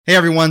Hey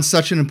everyone,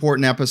 such an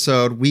important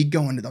episode. We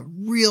go into the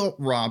real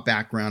raw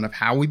background of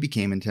how we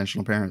became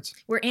intentional parents.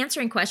 We're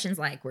answering questions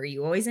like, were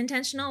you always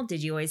intentional?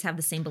 Did you always have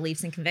the same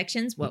beliefs and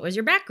convictions? What was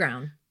your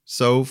background?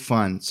 So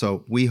fun.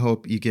 So we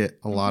hope you get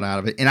a lot out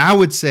of it. And I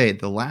would say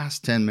the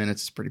last 10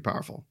 minutes is pretty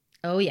powerful.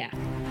 Oh, yeah.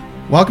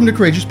 Welcome to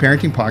Courageous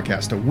Parenting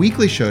Podcast, a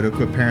weekly show to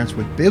equip parents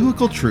with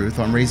biblical truth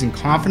on raising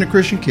confident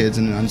Christian kids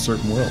in an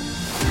uncertain world.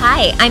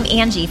 Hi, I'm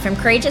Angie from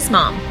Courageous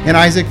Mom. And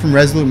Isaac from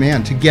Resolute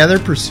Man, together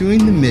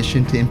pursuing the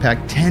mission to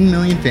impact 10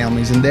 million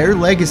families and their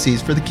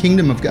legacies for the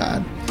kingdom of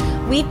God.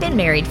 We've been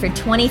married for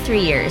 23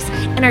 years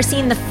and are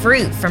seeing the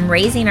fruit from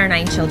raising our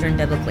 9 children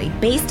biblically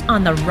based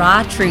on the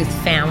raw truth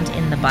found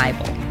in the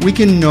Bible. We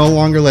can no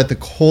longer let the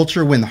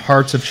culture win the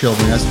hearts of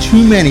children, as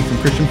too many from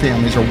Christian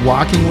families are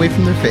walking away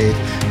from their faith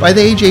by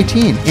the age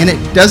 18. And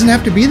it doesn't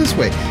have to be this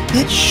way.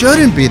 It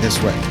shouldn't be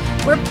this way.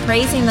 We're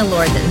praising the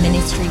Lord that the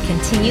ministry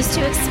continues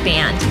to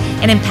expand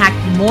and impact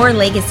more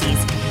legacies.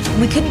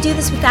 We couldn't do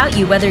this without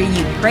you, whether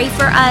you pray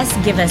for us,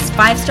 give us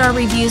 5-star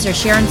reviews, or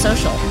share on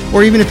social.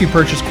 Or even if you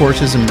purchase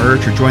courses and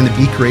merch or join the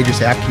Be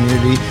Courageous app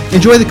community,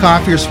 enjoy the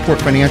coffee or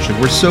support financially.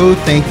 We're so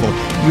thankful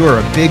you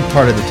are a big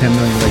part of the 10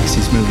 Million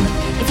Legacies movement.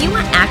 If you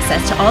want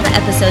access to all the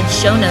episodes,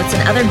 show notes,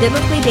 and other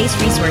biblically based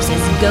resources,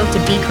 go to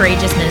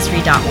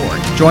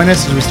becourageousministry.org. Join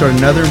us as we start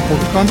another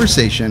important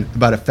conversation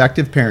about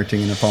effective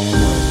parenting in a fallen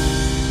world.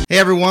 Hey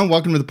everyone,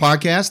 welcome to the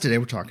podcast. Today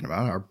we're talking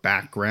about our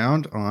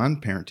background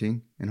on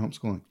parenting and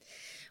homeschooling.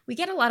 We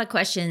get a lot of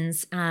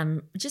questions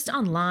just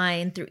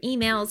online through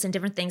emails and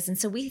different things. And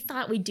so we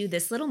thought we'd do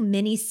this little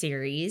mini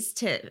series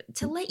to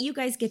let you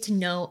guys get to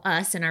know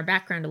us and our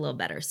background a little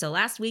better. So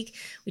last week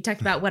we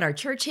talked about what our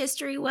church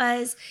history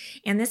was.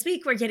 And this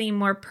week we're getting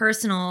more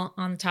personal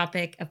on the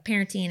topic of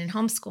parenting and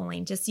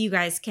homeschooling, just so you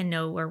guys can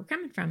know where we're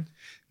coming from.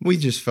 We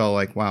just felt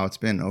like, wow, it's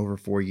been over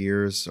 4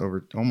 years,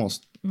 over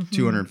almost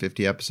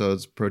 250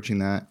 episodes, approaching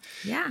that.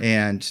 Yeah.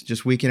 And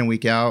just week in and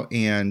week out.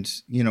 And,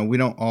 you know, we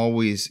don't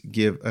always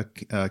give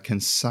a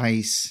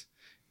concise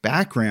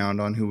background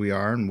on who we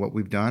are and what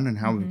we've done and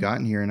how we've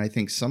gotten here. And I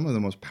think some of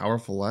the most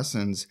powerful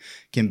lessons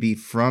can be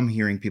from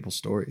hearing people's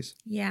stories.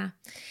 Yeah.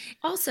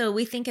 Also,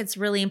 we think it's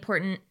really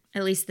important,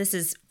 at least this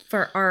is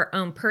for our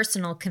own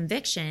personal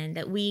conviction,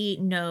 that we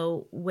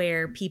know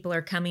where people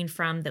are coming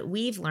from, that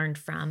we've learned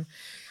from.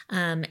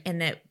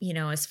 And that, you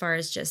know, as far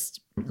as just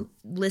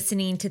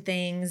listening to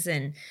things,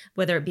 and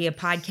whether it be a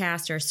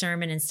podcast or a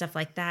sermon and stuff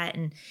like that.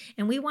 And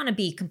we want to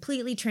be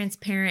completely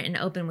transparent and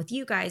open with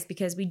you guys,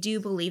 because we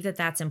do believe that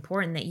that's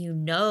important, that you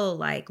know,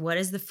 like, what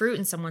is the fruit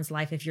in someone's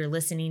life if you're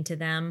listening to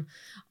them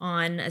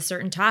on a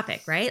certain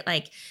topic, right?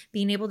 Like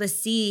being able to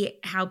see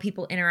how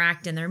people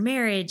interact in their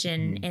marriage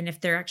and if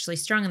they're actually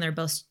strong and they're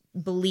both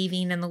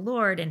believing in the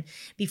Lord, and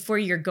before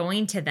you're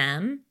going to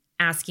them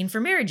asking for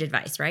marriage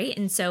advice, right?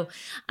 And so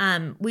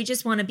we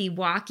just want to be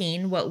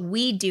walking what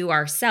we do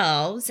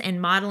ourselves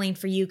and modeling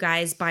for you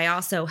guys by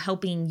also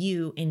helping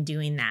you in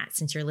doing that,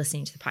 since you're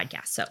listening to the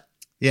podcast. So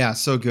yeah,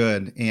 so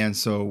good. And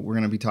so we're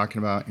going to be talking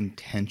about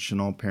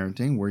intentional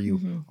parenting. Were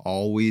you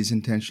always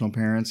intentional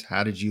parents?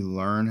 How did you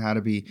learn how to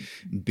be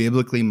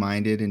biblically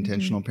minded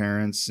intentional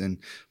parents? And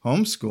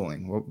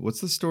homeschooling,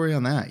 what's the story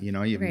on that? You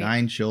know, you have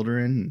 9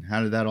 children.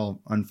 How did that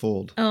all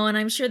unfold? Oh, and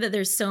I'm sure that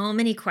there's so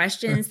many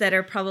questions that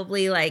are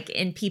probably like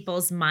in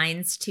people's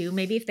minds too,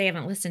 maybe if they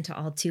haven't listened to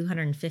all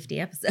 250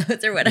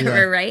 episodes or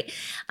whatever, right?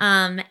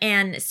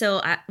 And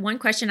so one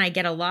question I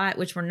get a lot,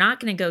 which we're not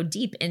going to go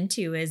deep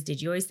into, is,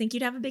 did you always think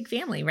you'd have a big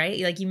family? Right?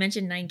 Like you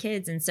mentioned 9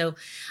 kids. And so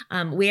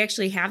we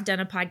actually have done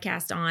a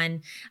podcast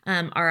on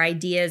our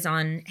ideas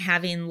on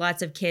having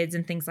lots of kids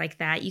and things like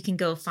that. You can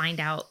go find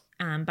out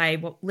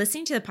by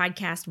listening to the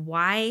podcast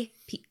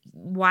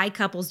why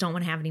couples don't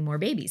want to have any more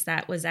babies.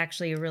 That was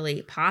actually a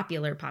really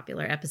popular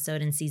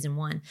episode in season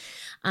 1.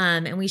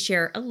 And we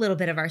share a little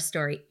bit of our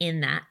story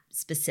in that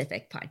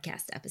specific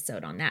podcast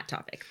episode on that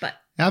topic. But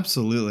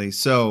absolutely.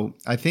 So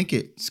I think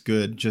it's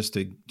good just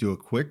to do a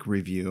quick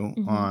review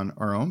on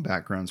our own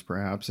backgrounds,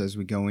 perhaps, as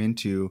we go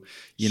into,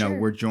 you know,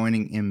 we're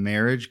joining in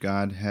marriage.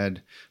 God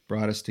had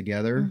brought us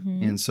together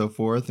and so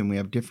forth, and we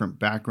have different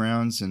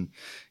backgrounds. And,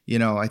 you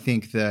know, I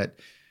think that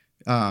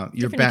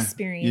your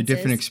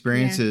different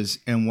experiences.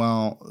 Yeah. And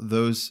while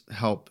those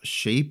help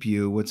shape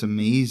you, what's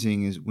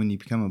amazing is when you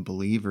become a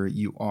believer,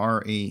 you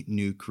are a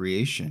new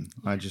creation.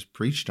 I just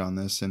preached on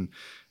this and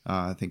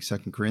I think 2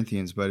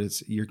 Corinthians, but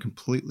you're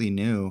completely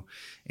new,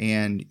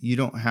 and you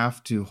don't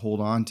have to hold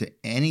on to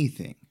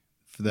anything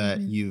that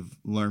you've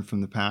learned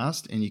from the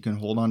past, and you can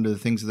hold on to the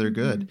things that are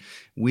good.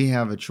 We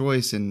have a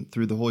choice, and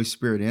through the Holy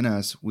Spirit in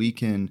us, we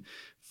can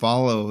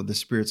follow the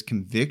Spirit's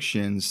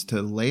convictions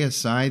to lay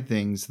aside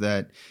things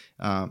that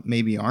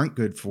maybe aren't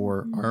good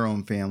for our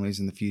own families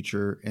in the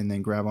future, and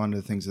then grab onto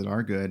the things that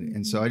are good.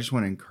 And so I just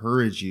want to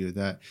encourage you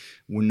that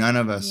none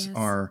of us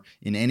are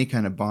in any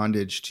kind of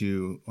bondage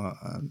to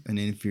an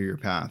inferior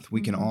path.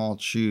 We can all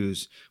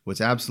choose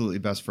what's absolutely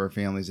best for our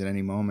families at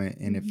any moment.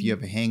 And if you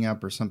have a hang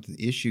up or something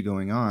issue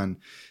going on,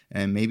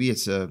 and maybe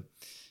it's a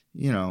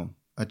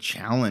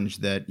challenge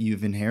that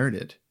you've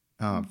inherited,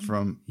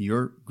 from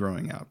your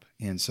growing up.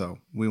 And so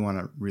we want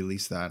to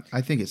release that.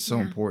 I think it's so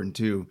important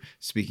too,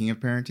 speaking of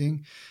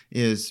parenting,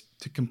 is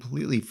to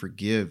completely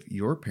forgive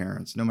your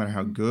parents, no matter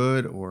how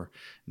good or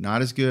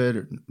not as good,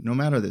 or no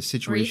matter the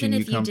situation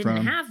you come from. Or even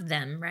if you didn't have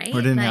them, right?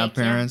 Or didn't have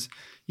parents.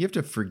 You have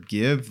to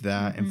forgive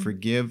that and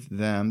forgive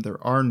them.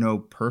 There are no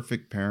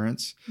perfect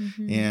parents,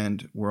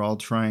 and we're all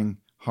trying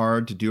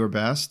hard to do our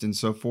best and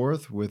so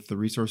forth with the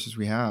resources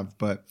we have.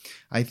 But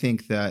I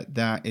think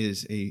that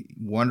is a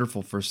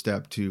wonderful first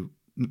step to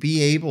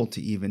be able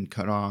to even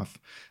cut off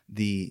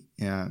the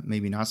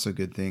maybe not so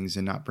good things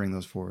and not bring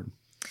those forward.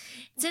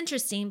 It's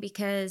interesting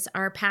because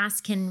our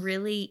past can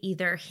really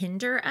either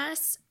hinder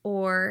us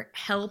or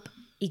help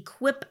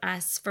equip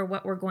us for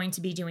what we're going to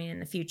be doing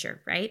in the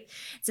future, right?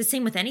 It's the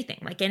same with anything,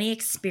 like any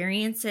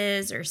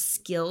experiences or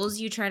skills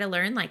you try to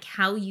learn, like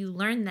how you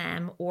learn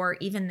them, or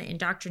even the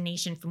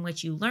indoctrination from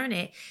which you learn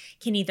it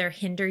can either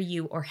hinder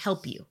you or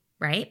help you.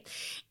 Right.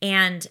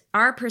 And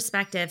our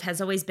perspective has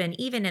always been,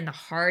 even in the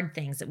hard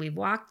things that we've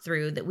walked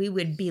through, that we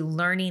would be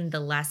learning the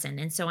lesson.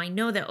 And so I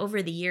know that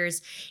over the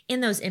years,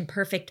 in those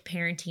imperfect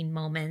parenting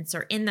moments,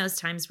 or in those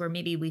times where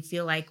maybe we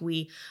feel like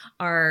we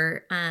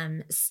are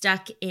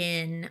stuck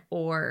in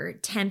or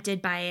tempted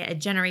by a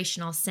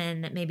generational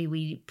sin that maybe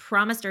we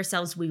promised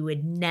ourselves we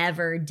would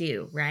never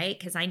do. Right.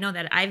 Because I know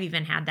that I've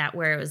even had that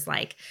where it was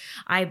like,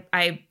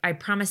 I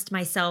promised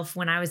myself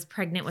when I was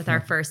pregnant with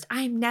our first,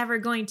 I'm never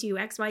going to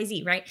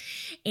XYZ. Right.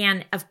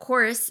 And of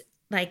course,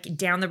 like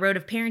down the road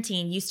of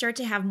parenting, you start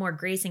to have more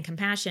grace and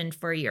compassion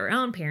for your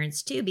own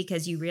parents too,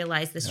 because you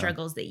realize the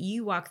struggles that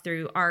you walk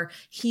through are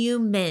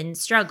human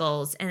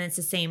struggles. And it's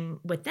the same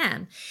with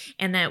them,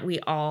 and that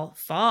we all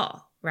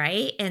fall.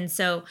 Right. And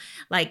so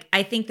like,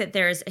 I think that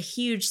there's a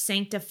huge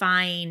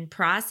sanctifying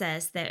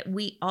process that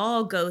we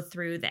all go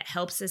through that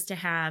helps us to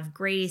have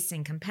grace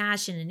and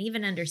compassion and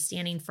even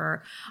understanding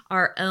for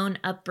our own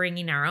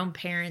upbringing, our own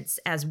parents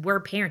as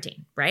we're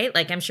parenting, right?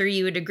 Like, I'm sure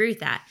you would agree with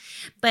that.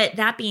 But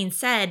that being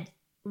said,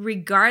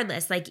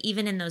 regardless, like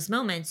even in those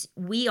moments,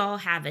 we all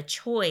have a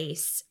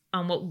choice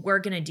on what we're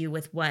going to do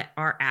with what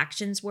our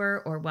actions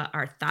were or what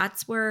our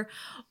thoughts were,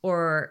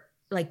 or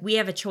like we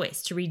have a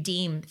choice to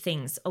redeem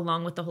things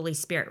along with the Holy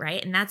Spirit,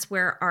 right? And that's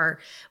where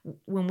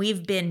when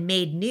we've been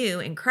made new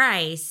in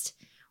Christ,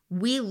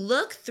 we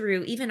look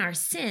through even our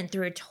sin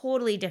through a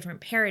totally different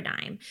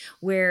paradigm,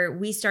 where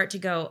we start to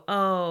go,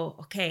 oh,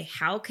 okay,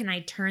 how can I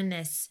turn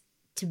this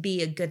to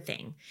be a good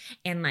thing?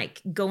 And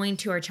like going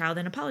to our child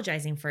and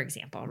apologizing, for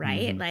example,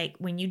 right? Like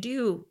when you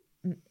do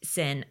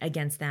sin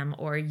against them,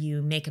 or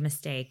you make a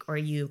mistake, or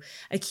you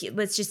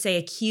let's just say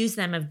accuse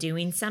them of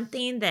doing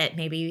something that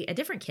maybe a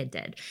different kid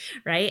did,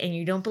 right? And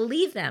you don't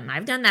believe them.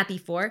 I've done that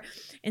before.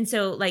 And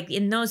so like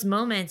in those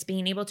moments,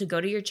 being able to go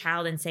to your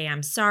child and say,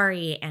 I'm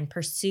sorry, and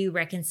pursue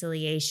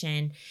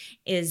reconciliation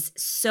is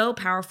so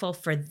powerful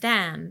for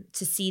them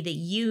to see that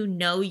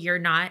you're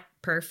not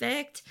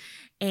perfect,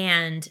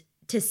 and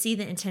to see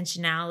the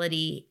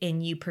intentionality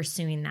in you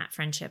pursuing that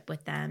friendship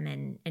with them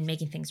and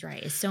making things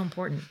right is so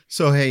important.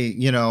 So, hey,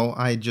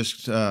 I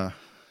just,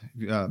 was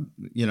I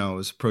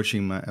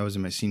was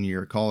in my senior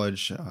year of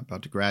college,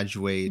 about to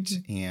graduate,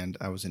 and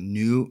I was a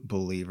new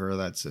believer.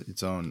 That's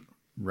its own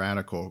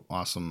radical,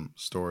 awesome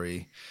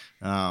story.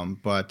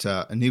 But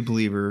a new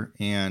believer,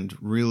 and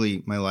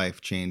really my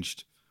life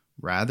changed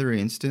rather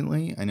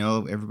instantly. I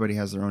know everybody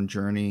has their own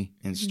journey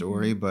and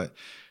story, but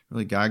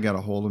really, God got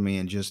a hold of me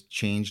and just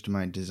changed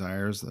my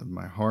desires of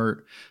my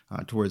heart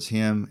towards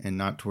Him and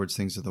not towards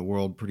things of the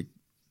world pretty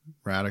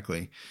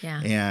radically. Yeah.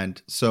 And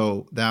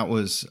so that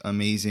was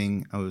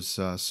amazing. I was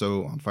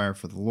so on fire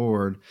for the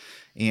Lord.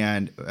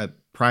 And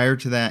prior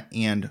to that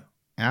and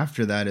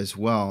after that as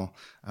well,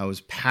 I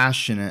was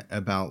passionate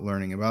about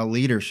learning about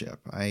leadership.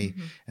 I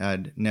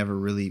had never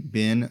really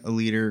been a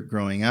leader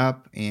growing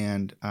up,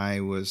 and I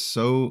was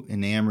so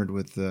enamored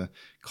with the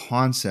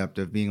concept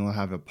of being able to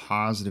have a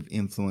positive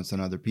influence on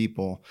other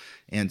people.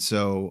 And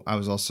so I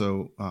was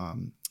also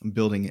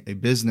building a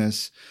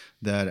business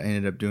that I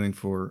ended up doing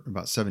for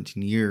about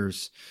 17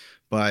 years.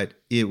 But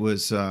it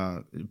was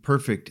a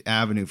perfect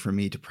avenue for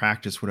me to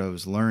practice what I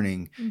was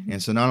learning.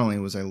 And so not only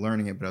was I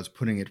learning it, but I was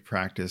putting it to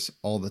practice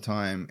all the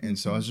time. And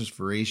so I was just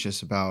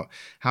voracious about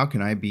how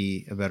can I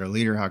be a better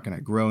leader? How can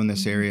I grow in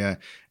this area?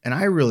 And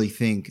I really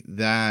think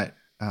that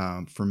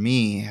for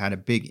me had a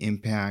big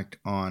impact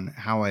on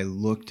how I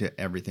looked at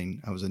everything.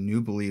 I was a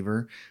new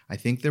believer. I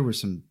think there were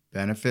some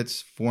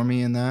benefits for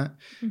me in that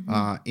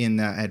I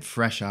had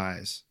fresh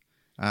eyes.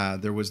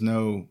 There was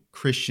no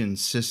Christian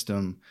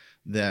system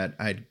that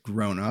I'd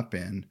grown up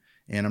in.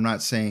 And I'm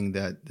not saying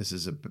that this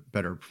is a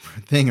better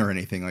thing or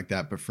anything like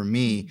that, but for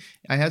me,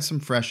 I had some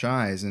fresh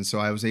eyes. And so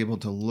I was able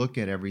to look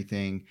at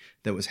everything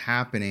that was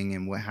happening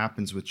and what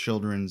happens with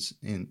children's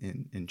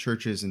in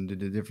churches and the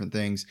different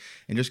things,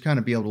 and just kind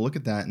of be able to look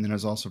at that. And then I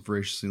was also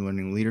voraciously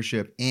learning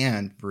leadership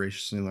and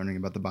voraciously learning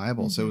about the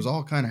Bible. So it was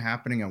all kind of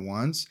happening at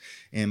once.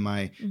 And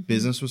my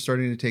business was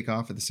starting to take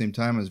off at the same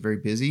time. I was very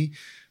busy.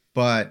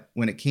 But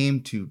when it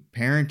came to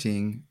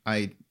parenting,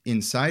 I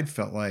inside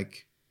felt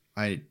like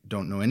I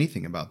don't know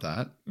anything about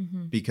that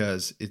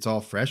because it's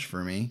all fresh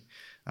for me.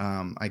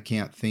 I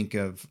can't think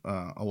of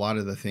a lot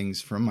of the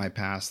things from my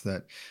past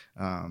that,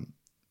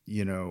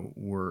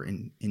 were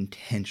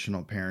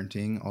intentional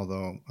parenting,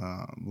 although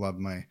love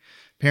my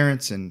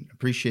parents and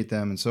appreciate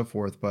them and so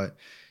forth. But,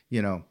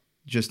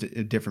 just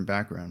a different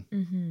background.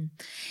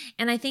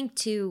 And I think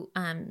too,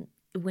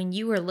 when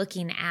you were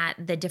looking at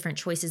the different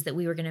choices that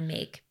we were going to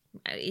make,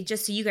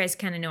 just so you guys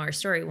kind of know our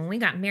story, when we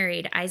got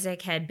married,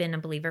 Isaac had been a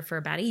believer for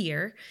about a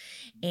year,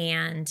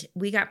 and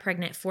we got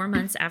pregnant 4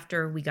 months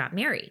after we got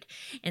married.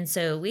 And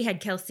so we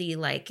had Kelsey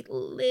like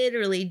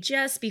literally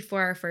just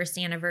before our first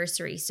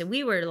anniversary. So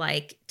we were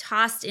like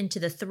tossed into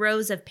the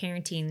throes of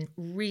parenting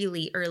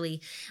really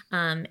early.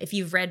 If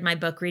you've read my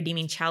book,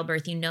 Redeeming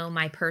Childbirth, you know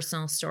my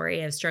personal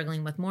story of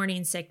struggling with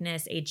morning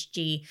sickness,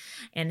 HG,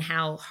 and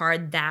how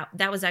hard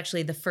that was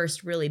actually the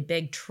first really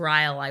big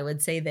trial, I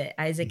would say, that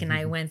Isaac and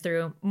I went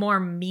through. More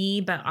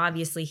me, but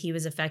obviously he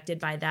was affected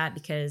by that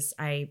because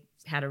I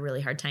had a really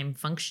hard time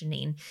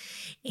functioning.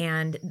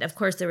 And of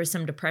course there was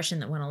some depression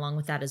that went along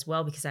with that as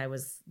well, because I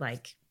was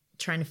like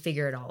trying to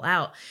figure it all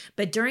out.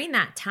 But during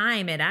that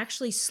time, it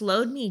actually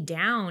slowed me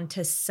down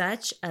to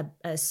such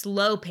a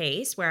slow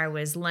pace where I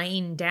was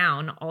laying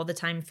down all the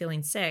time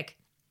feeling sick,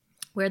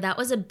 where that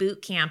was a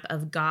boot camp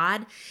of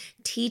God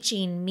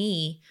teaching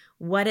me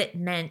what it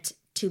meant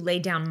to lay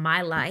down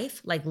my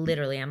life. Like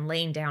literally, I'm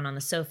laying down on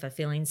the sofa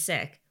feeling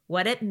sick,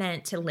 what it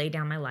meant to lay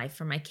down my life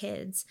for my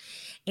kids.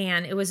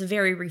 And it was a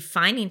very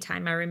refining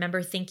time. I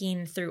remember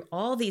thinking through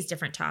all these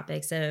different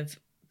topics of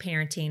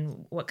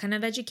parenting. What kind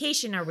of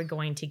education are we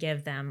going to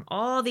give them?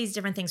 All these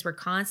different things were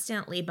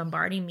constantly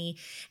bombarding me.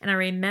 And I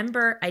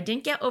remember I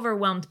didn't get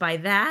overwhelmed by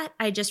that.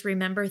 I just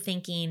remember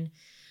thinking,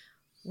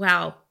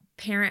 wow,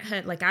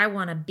 parenthood, like I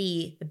want to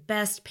be the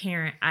best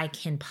parent I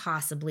can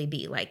possibly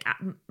be. Like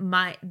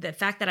the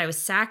fact that I was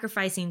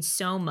sacrificing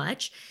so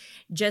much,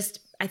 just,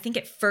 I think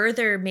it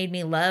further made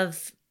me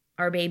love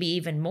our baby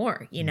even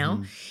more,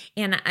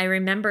 And I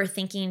remember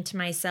thinking to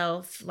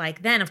myself,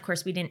 like, then of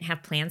course we didn't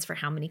have plans for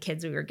how many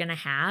kids we were going to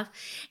have.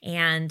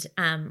 And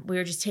we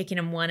were just taking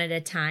them one at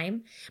a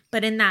time.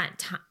 But in that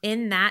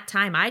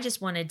time, I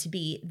just wanted to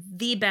be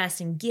the best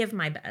and give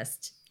my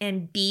best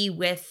and be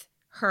with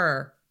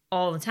her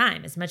all the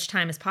time, as much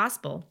time as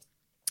possible.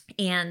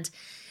 And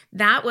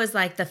that was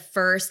like the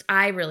first,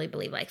 I really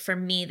believe, like for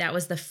me, that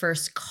was the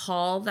first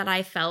call that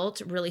I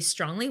felt really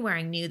strongly, where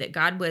I knew that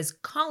God was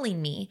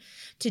calling me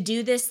to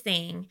do this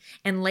thing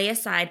and lay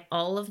aside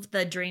all of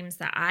the dreams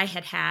that I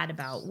had had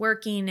about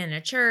working in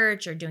a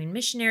church or doing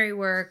missionary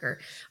work or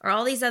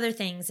all these other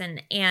things.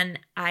 And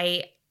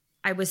I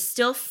was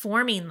still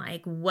forming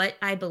like what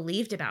I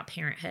believed about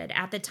parenthood.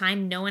 At the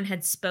time, no one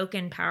had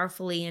spoken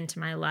powerfully into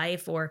my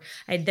life, or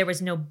there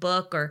was no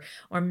book or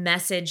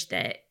message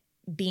that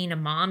being a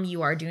mom,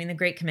 you are doing the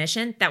Great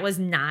Commission. That was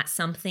not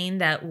something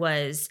there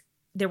was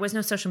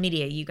no social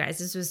media, you guys.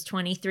 This was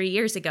 23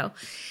 years ago.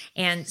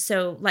 And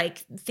so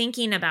like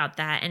thinking about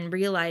that and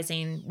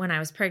realizing when I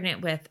was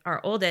pregnant with our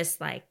oldest,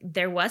 like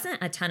there wasn't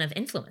a ton of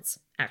influence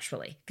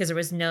actually, because there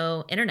was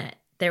no internet.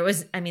 There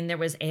was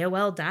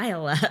AOL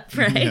dial-up,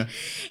 right? Yeah.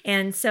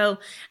 And so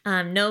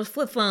no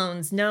flip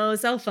phones, no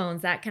cell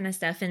phones, that kind of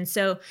stuff. And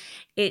so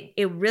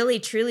it really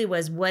truly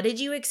was, what did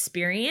you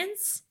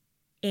experience?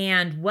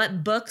 And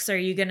what books are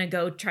you going to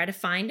go try to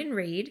find and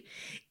read?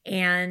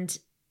 And,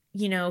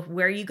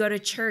 where you go to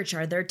church,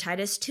 are there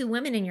Titus 2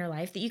 women in your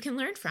life that you can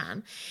learn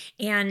from?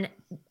 And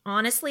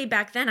honestly,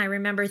 back then, I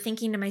remember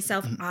thinking to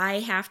myself, I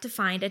have to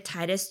find a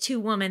Titus 2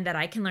 woman that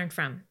I can learn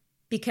from,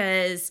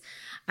 because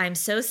I'm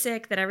so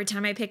sick that every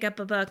time I pick up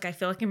a book, I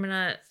feel like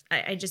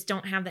I just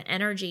don't have the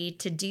energy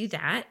to do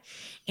that.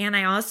 And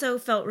I also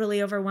felt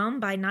really overwhelmed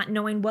by not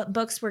knowing what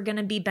books were going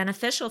to be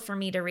beneficial for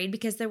me to read,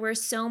 because there were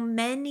so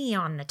many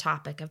on the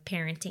topic of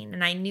parenting.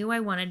 And I knew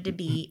I wanted to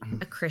be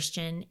a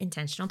Christian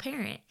intentional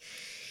parent.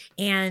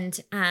 And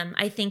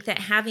I think that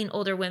having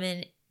older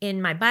women in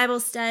my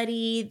Bible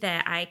study,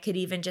 that I could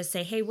even just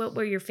say, hey, what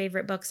were your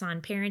favorite books on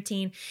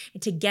parenting?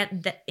 And to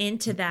get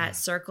into that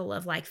circle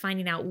of like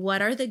finding out what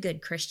are the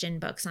good Christian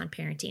books on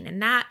parenting. And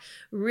that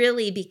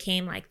really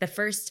became like the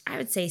first, I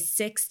would say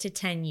 6 to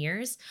 10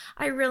 years.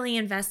 I really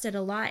invested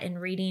a lot in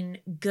reading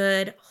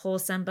good,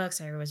 wholesome books.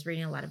 I was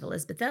reading a lot of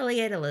Elizabeth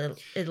Elliot,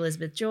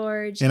 Elizabeth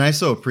George. And I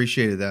so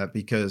appreciated that,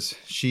 because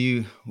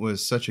she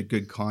was such a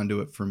good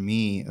conduit for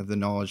me of the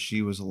knowledge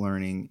she was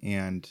learning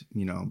and,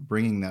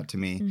 bringing that to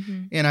me.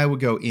 And I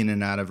would go in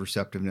and out of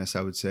receptiveness.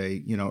 I would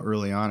say,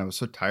 early on, I was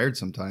so tired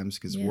sometimes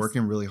because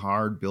working really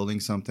hard, building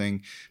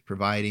something,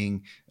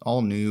 providing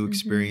all new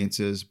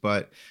experiences.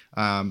 But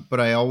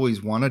I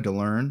always wanted to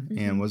learn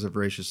and was a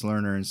voracious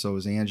learner. And so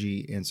was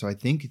Angie. And so I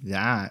think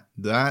that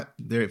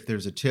there, if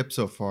there's a tip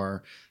so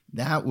far,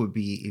 that would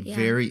be a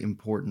very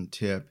important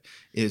tip,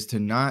 is to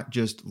not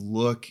just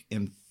look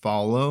and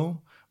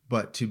follow,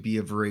 but to be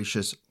a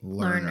voracious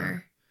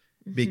learner.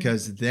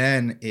 Because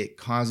then it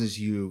causes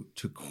you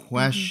to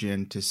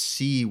question, to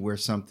see where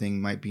something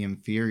might be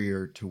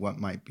inferior to what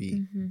might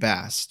be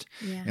best.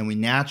 Yeah. And we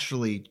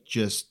naturally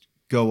just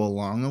go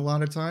along a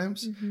lot of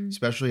times,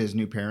 especially as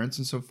new parents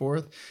and so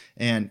forth.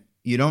 And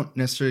you don't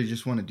necessarily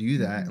just want to do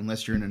that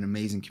unless you're in an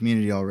amazing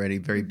community already,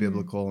 very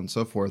biblical and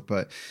so forth.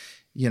 But,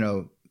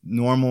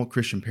 normal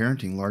Christian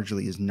parenting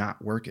largely is not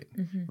working,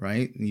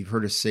 right? And you've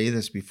heard us say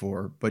this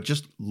before, but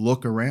just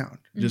look around.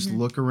 Just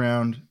look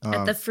around.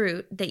 At the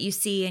fruit that you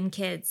see in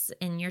kids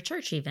in your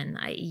church even.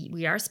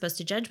 We are supposed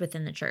to judge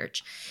within the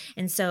church.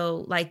 And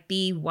so,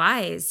 be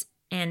wise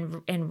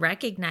and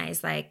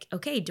recognize,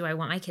 okay, do I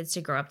want my kids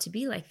to grow up to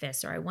be like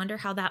this? Or I wonder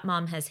how that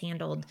mom has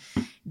handled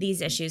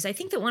these issues. I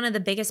think that one of the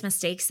biggest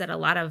mistakes that a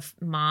lot of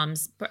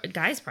moms,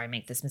 guys probably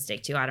make this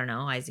mistake too. I don't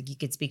know, Isaac, you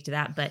could speak to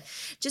that, but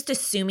just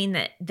assuming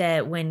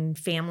that when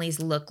families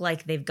look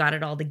like they've got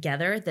it all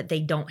together, that they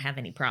don't have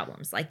any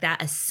problems. Like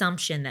that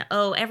assumption that,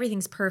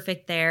 everything's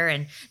perfect there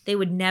and they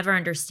would never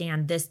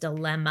understand this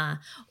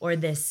dilemma or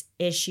this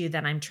issue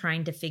that I'm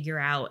trying to figure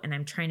out and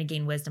I'm trying to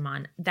gain wisdom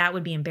on. That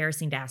would be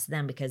embarrassing to ask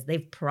them because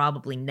they've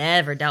probably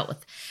never dealt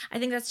with. I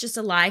think that's just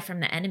a lie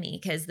from the enemy,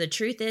 because the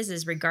truth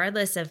is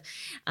regardless of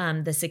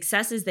the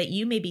successes that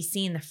you may be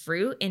seeing the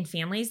fruit in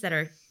families that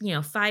are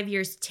 5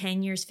 years,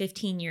 10 years,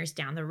 15 years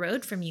down the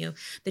road from you,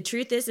 the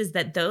truth is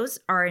that those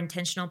are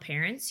intentional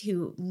parents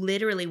who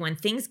literally, when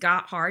things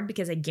got hard,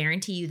 because I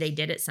guarantee you they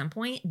did at some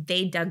point,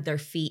 they dug their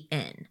feet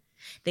in.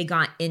 They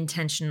got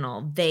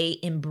intentional. They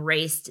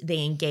embraced,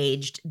 they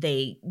engaged,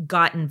 they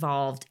got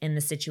involved in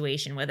the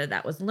situation, whether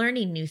that was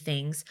learning new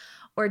things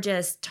or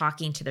just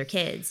talking to their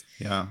kids.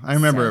 Yeah. I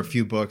remember a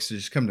few books that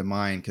just come to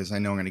mind because I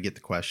know I'm going to get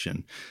the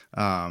question,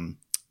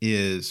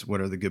 is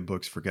what are the good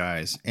books for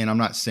guys? And I'm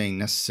not saying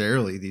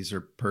necessarily these are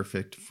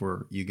perfect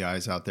for you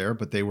guys out there,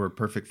 but they were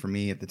perfect for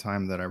me at the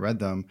time that I read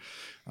them.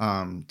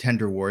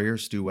 Tender Warrior,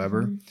 Stu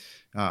Weber.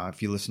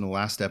 If you listen to the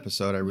last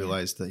episode, I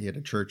realized that he had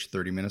a church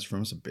 30 minutes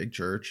from us, a big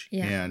church.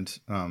 Yeah. And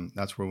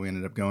that's where we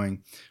ended up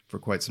going for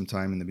quite some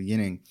time in the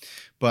beginning.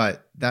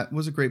 But that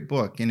was a great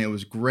book. And it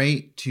was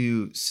great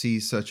to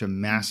see such a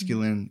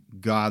masculine,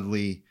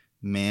 godly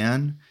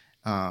man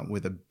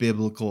with a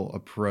biblical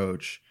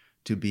approach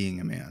to being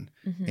a man.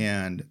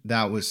 And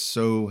that was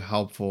so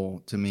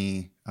helpful to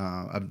me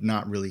of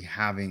not really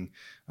having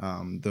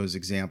those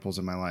examples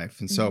in my life.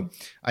 And so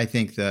I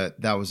think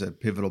that was a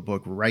pivotal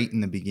book right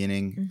in the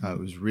beginning. It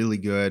was really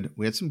good.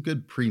 We had some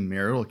good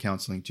premarital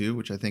counseling too,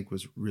 which I think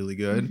was really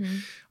good.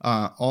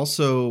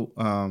 Also,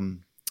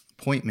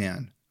 Point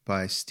Man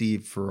by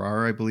Steve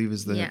Farrar, I believe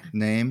is the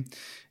name.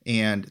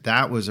 And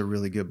that was a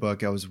really good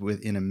book. I was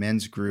in a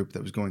men's group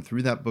that was going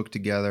through that book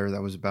together.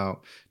 That was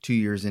about 2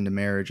 years into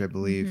marriage, I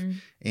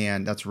believe.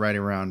 And that's right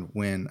around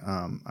when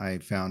I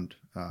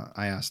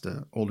I asked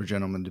an older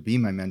gentleman to be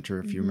my mentor,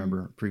 if you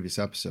remember a previous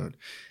episode.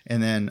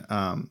 And then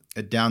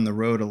down the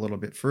road a little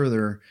bit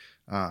further,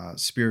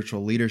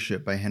 Spiritual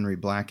Leadership by Henry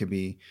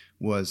Blackaby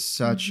was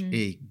such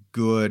a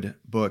good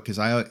book because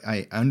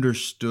I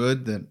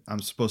understood that I'm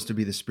supposed to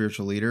be the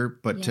spiritual leader,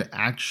 but to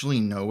actually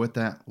know what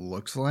that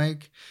looks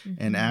like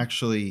and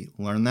actually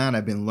learn that.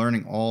 I've been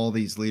learning all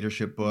these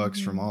leadership books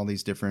from all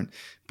these different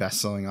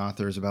best-selling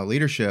authors about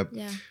leadership,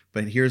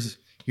 but here's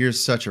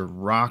such a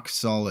rock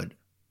solid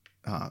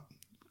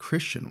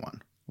Christian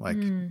one. Like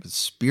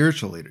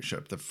spiritual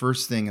leadership, the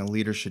first thing a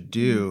leader should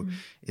do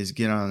is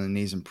get on their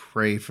knees and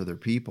pray for their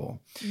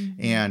people.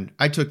 And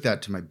I took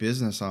that to my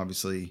business,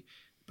 obviously,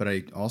 but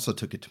I also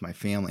took it to my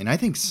family. And I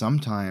think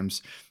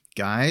sometimes,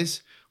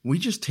 guys, we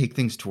just take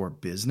things to our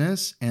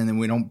business and then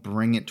we don't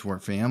bring it to our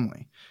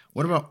family.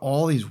 What about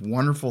all these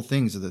wonderful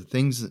things, the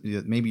things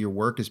that maybe your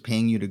work is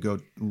paying you to go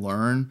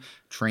learn,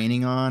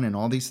 training on, and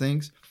all these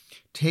things?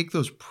 Take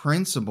those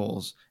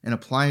principles and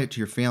apply it to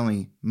your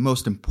family,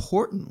 most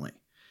importantly.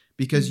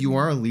 Because you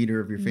are a leader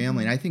of your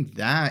family. And I think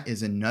that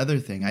is another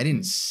thing. I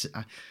don't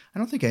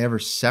think I ever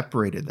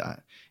separated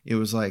that. It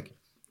was like,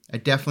 I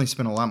definitely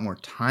spent a lot more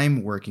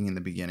time working in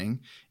the beginning.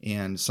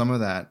 And some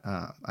of that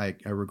I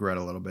regret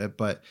a little bit.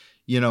 But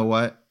you know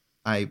what?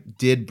 I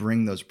did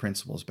bring those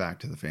principles back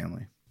to the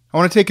family. I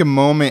want to take a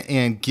moment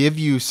and give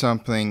you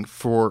something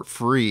for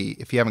free,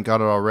 if you haven't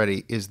got it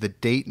already, is the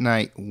Date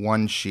Night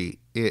One Sheet.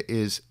 It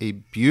is a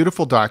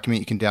beautiful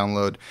document you can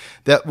download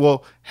that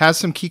has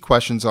some key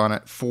questions on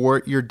it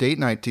for your date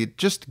night to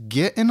just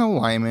get in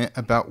alignment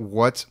about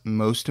what's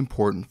most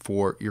important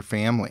for your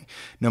family.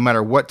 No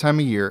matter what time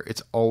of year,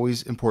 it's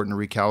always important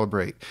to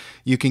recalibrate.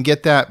 You can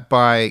get that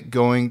by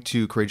going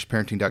to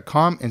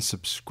courageousparenting.com and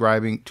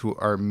subscribing to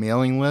our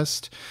mailing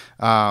list.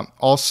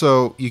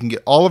 Also, you can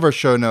get all of our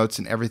show notes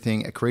and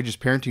everything at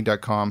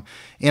courageousparenting.com.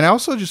 And I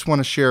also just want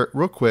to share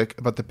real quick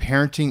about the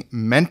Parenting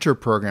Mentor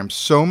Program.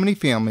 So many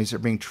families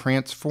are being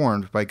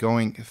transformed by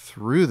going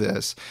through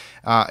this.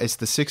 It's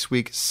the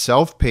 6-week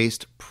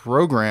self-paced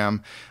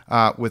program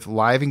with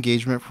live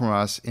engagement from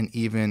us and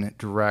even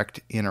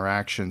direct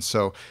interaction.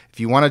 So if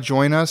you want to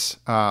join us,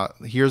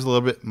 here's a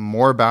little bit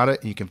more about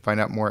it. You can find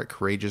out more at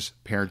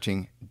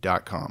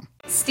courageousparenting.com.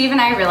 Steve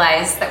and I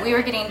realized that we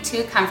were getting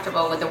too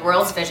comfortable with the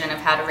world's vision of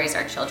how to raise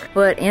our children.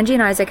 What Angie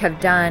and Isaac have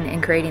done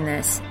in creating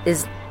this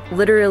is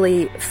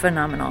literally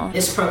phenomenal.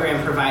 This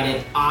program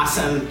provided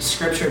awesome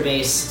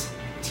scripture-based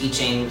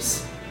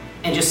teachings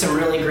and just some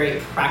really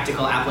great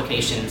practical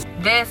applications.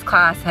 This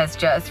class has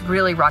just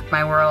really rocked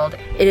my world.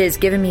 It has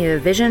given me a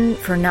vision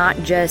for not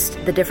just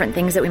the different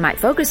things that we might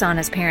focus on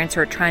as parents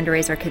who are trying to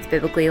raise our kids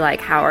biblically, like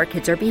how our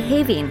kids are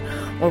behaving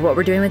or what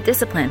we're doing with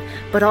discipline,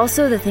 but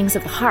also the things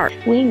of the heart.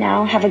 We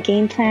now have a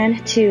game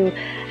plan to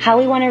how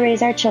we want to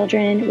raise our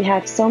children. We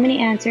have so many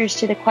answers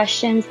to the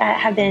questions that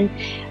have been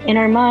in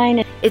our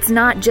mind. It's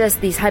not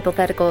just these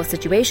hypothetical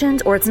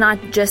situations, or it's not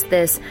just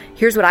this,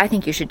 here's what I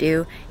think you should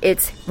do.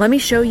 It's, let me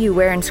show you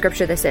where in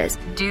Scripture this is.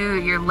 Do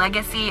your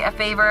legacy a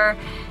favor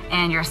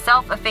and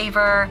yourself a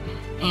favor,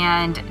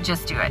 and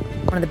just do it.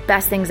 One of the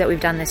best things that we've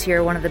done this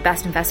year, one of the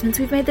best investments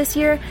we've made this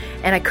year,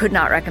 and I could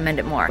not recommend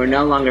it more. We're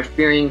no longer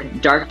fearing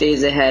dark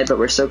days ahead, but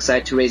we're so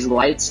excited to raise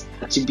lights,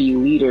 to be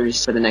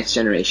leaders for the next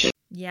generation.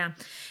 Yeah.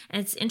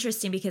 And it's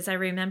interesting because I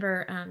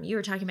remember you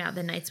were talking about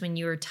the nights when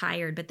you were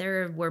tired, but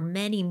there were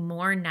many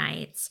more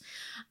nights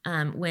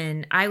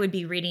when I would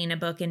be reading a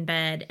book in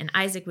bed and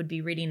Isaac would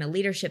be reading a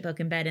leadership book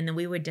in bed, and then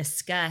we would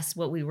discuss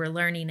what we were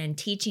learning and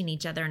teaching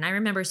each other. And I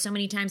remember so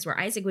many times where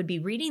Isaac would be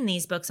reading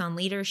these books on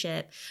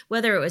leadership,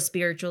 whether it was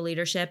spiritual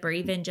leadership or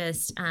even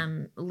just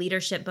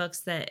leadership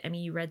books that, I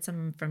mean, you read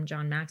some from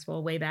John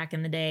Maxwell way back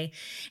in the day,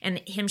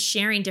 and him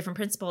sharing different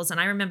principles. And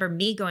I remember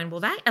me going,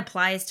 well, that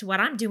applies to what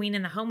I'm doing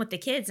in the home with the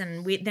kids.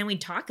 And then we'd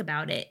talk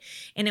about it.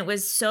 And it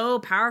was so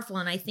powerful.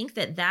 And I think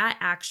that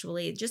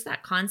actually, just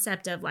that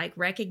concept of like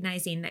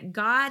recognizing that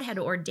God had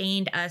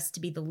ordained us to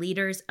be the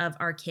leaders of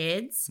our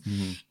kids,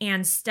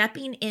 and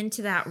stepping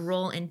into that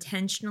role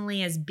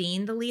intentionally as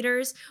being the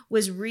leaders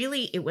was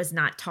really, it was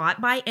not taught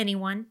by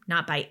anyone,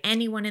 not by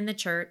anyone in the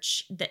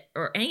church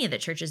or any of the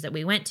churches that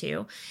we went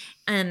to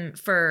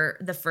for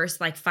the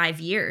first like 5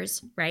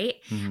 years, right?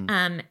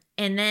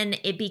 And then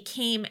it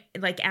became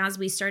like, as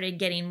we started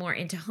getting more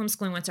into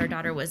homeschooling, once our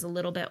daughter was a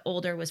little bit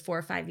older, was 4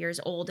 or 5 years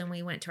old, and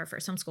we went to our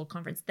first homeschool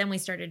conference, then we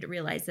started to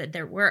realize that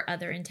there were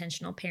other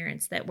intentional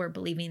parents that were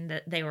believing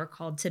that they were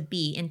called to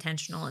be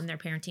intentional in their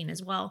parenting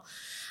as well.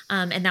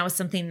 And that was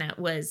something that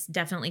was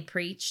definitely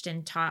preached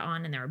and taught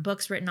on, and there were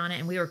books written on it.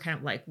 And we were kind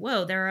of like,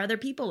 whoa, there are other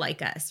people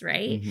like us,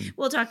 right?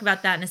 We'll talk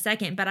about that in a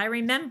second. But I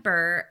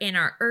remember in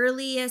our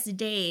earliest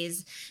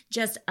days,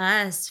 just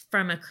us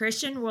from a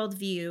Christian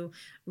worldview,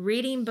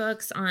 reading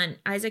books on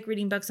Isaac,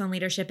 reading books on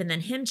leadership, and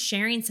then him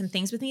sharing some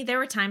things with me. There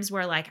were times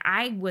where like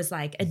I was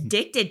like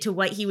addicted to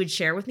what he would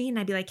share with me, and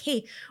I'd be like,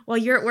 hey, while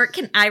you're at work,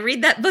 can I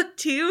read that book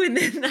too? And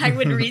then I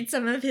would read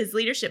some of his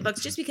leadership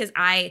books just because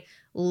I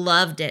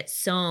loved it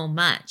so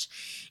much.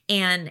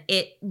 And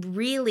it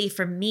really,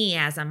 for me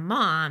as a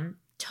mom,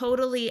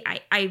 totally,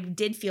 I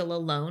did feel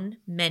alone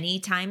many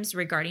times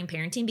regarding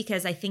parenting,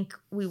 because I think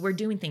we were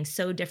doing things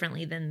so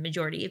differently than the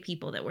majority of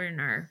people that were in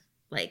our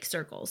like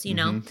circles, you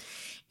know?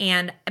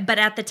 But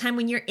at the time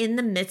when you're in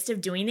the midst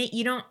of doing it,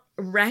 you don't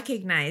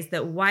recognize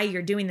that why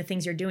you're doing the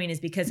things you're doing is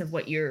because of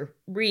what you're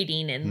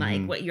reading and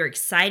like what you're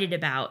excited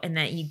about, and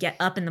that you get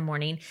up in the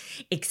morning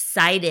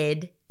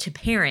excited to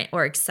parent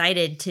or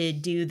excited to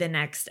do the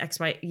next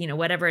XY, you know,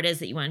 whatever it is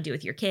that you want to do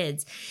with your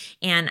kids.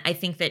 And I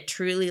think that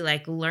truly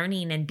like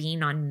learning and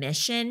being on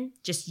mission,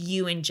 just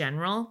you in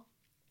general,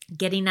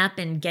 getting up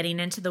and getting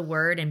into the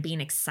word and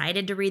being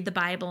excited to read the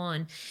Bible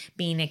and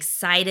being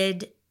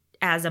excited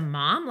as a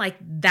mom, like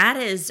that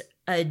is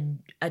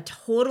a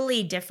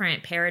totally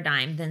different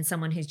paradigm than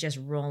someone who's just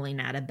rolling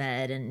out of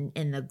bed and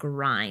in the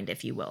grind,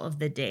 if you will, of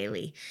the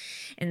daily.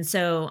 And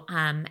so,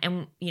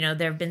 and you know,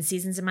 there have been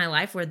seasons in my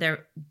life where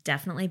there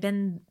definitely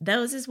been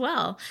those as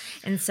well.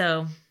 And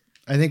so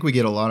I think we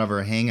get a lot of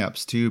our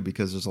hangups too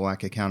because there's a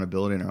lack of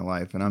accountability in our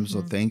life. And I'm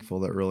so thankful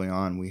that early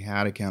on we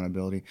had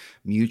accountability,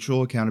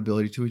 mutual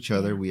accountability to each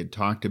other. We had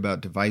talked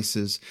about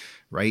devices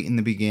right in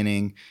the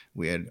beginning.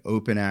 We had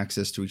open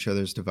access to each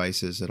other's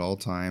devices at all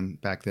time.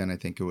 Back then, I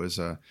think it was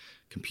a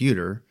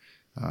computer.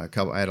 I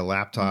had a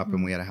laptop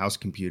and we had a house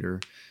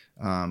computer.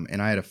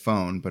 And I had a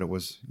phone, but it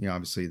was, you know,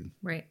 obviously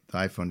the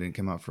iPhone didn't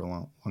come out for a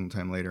long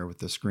time later with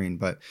the screen.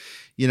 But,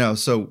 you know,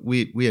 so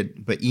we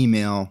had, but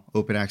email,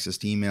 open access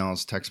to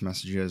emails, text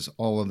messages,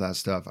 all of that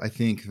stuff. I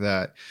think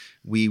that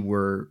we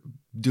were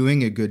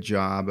doing a good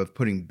job of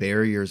putting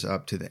barriers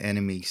up to the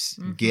enemy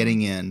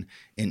getting in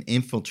and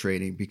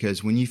infiltrating,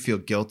 because when you feel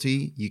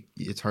guilty,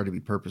 it's hard to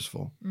be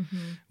purposeful.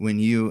 When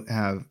you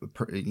have,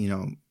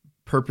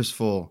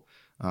 purposeful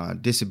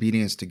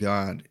disobedience to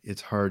God,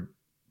 it's hard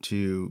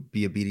to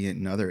be obedient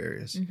in other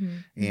areas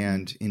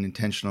and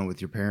intentional with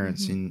your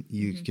parents. And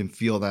you can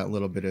feel that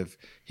little bit of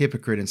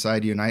hypocrite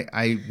inside you.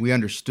 And we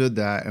understood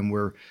that, and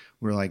we're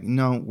like,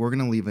 no, we're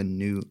going to leave a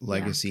new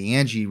legacy. Yeah.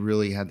 Angie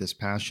really had this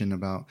passion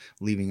about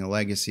leaving a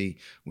legacy.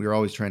 We were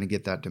always trying to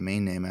get that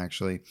domain name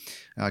actually,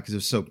 because it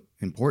was so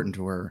important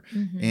to her.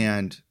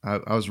 And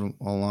I was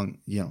all along,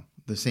 you know,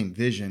 the same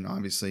vision,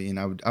 obviously, and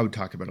I would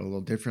talk about it a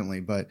little differently,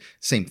 but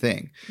same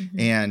thing.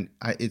 And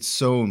it's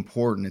so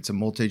important. It's a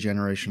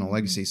multi-generational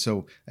legacy.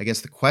 So I guess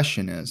the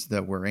question is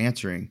that we're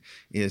answering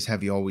is,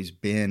 have you always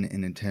been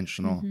an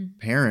intentional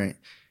parent?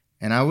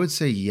 And I would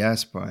say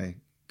yes, by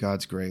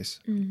God's grace.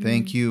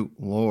 Thank you,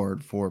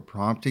 Lord, for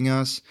prompting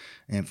us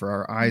and for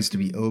our eyes to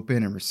be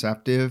open and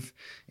receptive.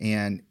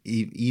 And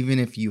even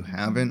if you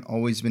haven't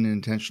always been an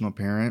intentional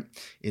parent,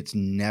 it's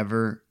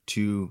never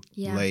too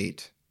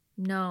late.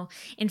 No.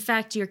 In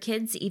fact, your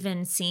kids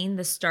even seeing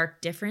the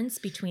stark difference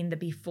between the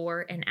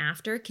before and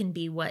after can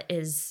be what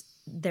is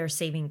their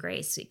saving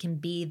grace. It can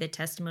be the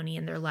testimony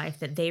in their life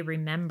that they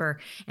remember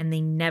and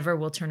they never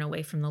will turn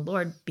away from the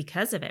Lord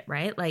because of it,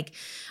 right? Like,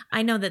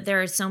 I know that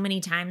there are so many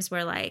times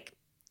where, like,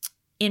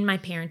 in my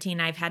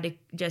parenting, I've had to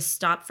just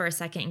stop for a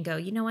second and go,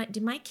 you know what?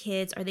 Do my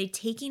kids, are they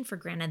taking for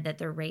granted that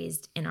they're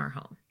raised in our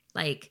home?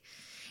 Like,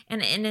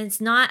 and it's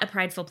not a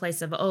prideful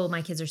place of, oh,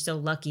 my kids are so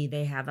lucky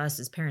they have us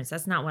as parents.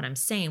 That's not what I'm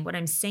saying. What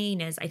I'm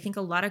saying is I think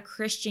a lot of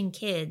Christian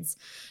kids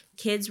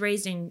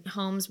raised in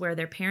homes where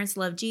their parents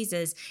love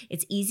Jesus,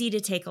 it's easy to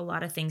take a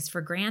lot of things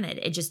for granted.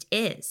 It just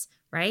is,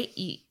 right?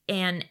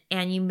 And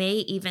you may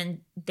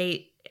even,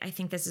 I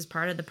think this is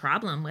part of the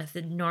problem with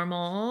the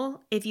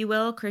normal, if you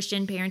will,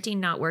 Christian parenting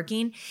not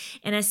working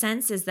in a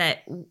sense, is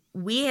that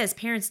we as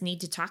parents need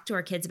to talk to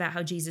our kids about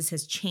how Jesus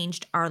has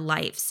changed our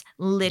lives,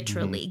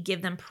 literally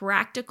give them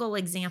practical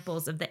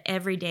examples of the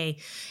everyday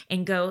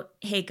and go,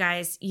 hey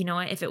guys, you know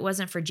what? If it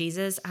wasn't for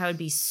Jesus, I would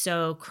be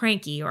so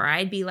cranky, or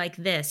I'd be like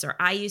this, or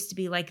I used to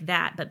be like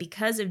that. But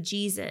because of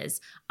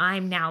Jesus,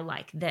 I'm now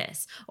like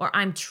this, or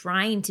I'm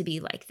trying to be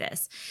like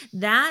this.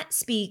 That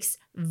speaks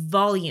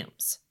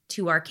volumes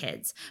to our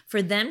kids,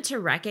 for them to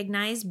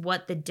recognize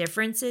what the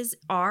differences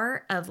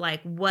are of like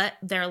what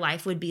their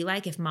life would be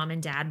like if mom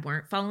and dad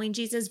weren't following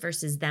Jesus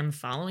versus them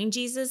following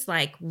Jesus.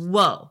 Like,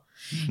 whoa.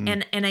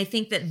 And I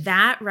think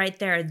that right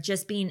there,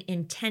 just being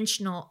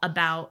intentional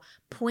about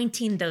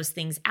pointing those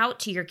things out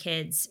to your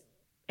kids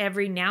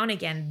every now and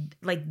again,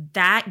 like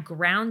that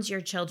grounds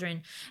your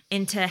children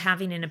into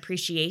having an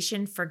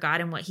appreciation for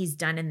God and what he's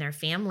done in their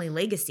family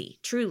legacy,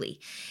 truly.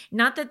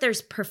 Not that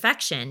there's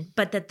perfection,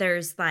 but that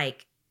there's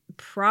like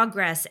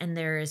progress and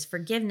there is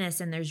forgiveness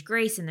and there's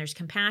grace and there's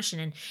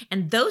compassion.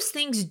 And those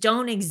things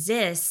don't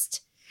exist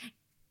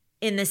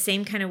in the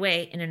same kind of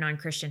way in a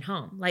non-Christian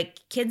home. Like,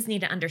 kids need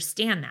to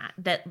understand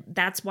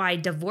that's why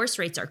divorce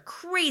rates are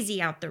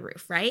crazy out the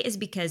roof, right? Is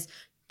because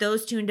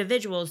those two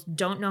individuals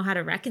don't know how to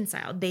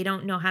reconcile. They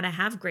don't know how to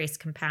have grace,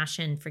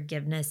 compassion,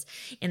 forgiveness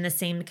in the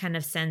same kind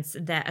of sense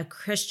that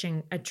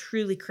a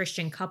truly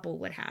Christian couple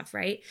would have,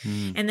 right?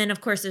 And then,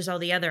 of course, there's all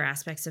the other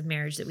aspects of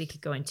marriage that we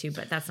could go into,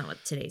 but that's not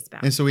what today's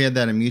about. And so we had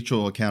that in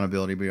mutual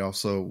accountability, but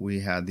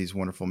we had these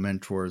wonderful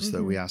mentors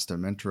that we asked to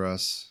mentor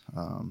us.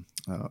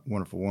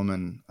 Wonderful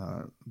woman,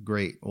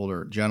 great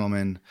older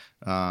gentleman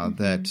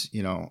that,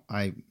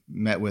 I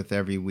met with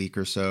every week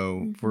or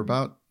so for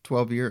about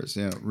 12 years,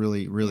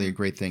 really, really a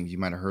great thing. You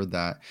might have heard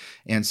that.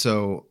 And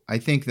so I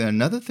think that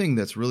another thing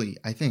that's really,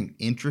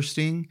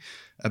 interesting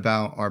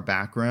about our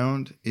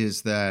background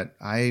is that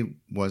I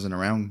wasn't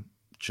around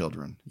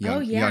children,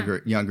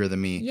 younger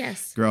than me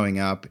growing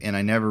up. And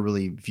I never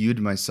really viewed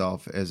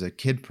myself as a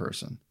kid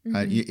person,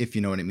 if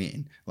you know what I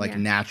mean, like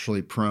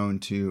naturally prone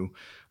to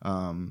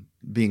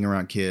being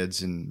around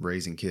kids and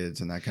raising kids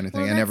and that kind of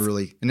thing. I never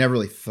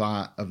really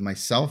thought of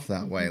myself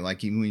that way.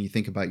 Like, even when you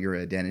think about your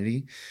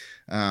identity,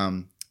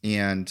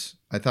 and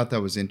I thought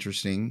that was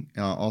interesting.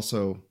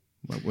 Also,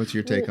 what's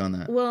your take on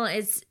that? Well,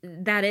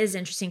 that is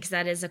interesting, because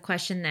that is a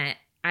question that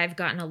I've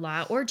gotten a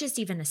lot, or just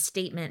even a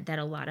statement that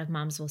a lot of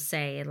moms will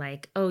say,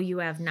 like, oh, you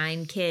have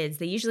 9 kids.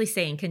 They usually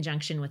say in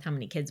conjunction with how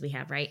many kids we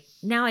have, right?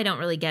 Now I don't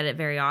really get it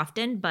very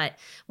often, but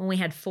when we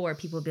had 4,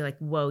 people would be like,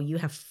 whoa, you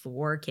have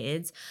 4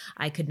 kids?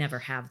 I could never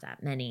have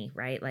that many,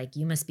 right? Like,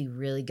 you must be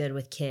really good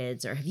with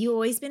kids, or have you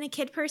always been a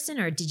kid person,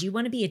 or did you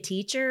want to be a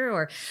teacher?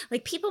 Or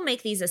like, people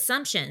make these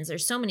assumptions.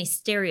 There's so many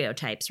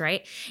stereotypes,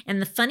 right? And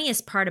the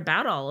funniest part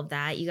about all of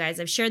that, you guys,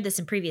 I've shared this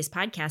in previous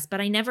podcasts, but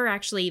I never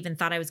actually even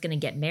thought I was going to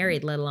get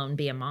married, let alone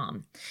be a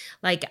mom.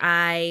 Like,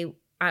 I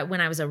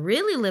when I was a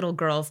really little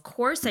girl, of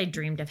course I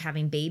dreamed of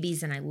having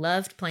babies, and I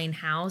loved playing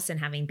house and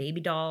having baby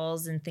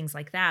dolls and things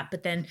like that.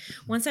 But then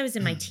once I was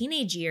in my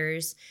teenage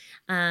years,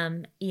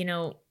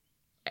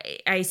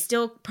 I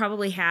still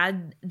probably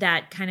had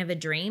that kind of a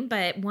dream.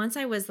 But once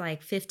I was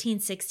like 15,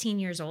 16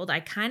 years old, I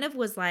kind of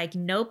was like,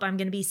 nope, I'm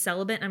going to be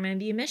celibate and I'm going to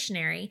be a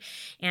missionary.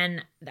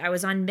 And I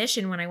was on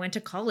mission when I went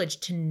to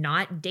college to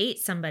not date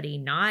somebody,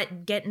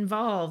 not get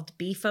involved,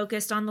 be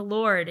focused on the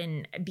Lord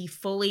and be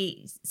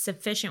fully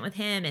sufficient with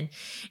him.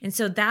 And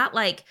so that,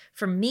 like,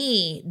 for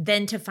me,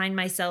 then to find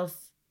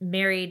myself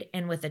married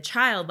and with a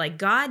child, like,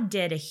 God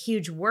did a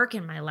huge work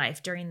in my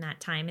life during that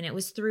time. And it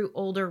was through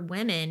older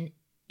women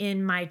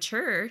in my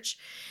church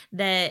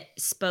that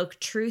spoke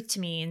truth to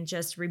me and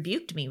just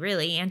rebuked me,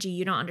 really. Angie,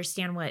 you don't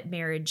understand what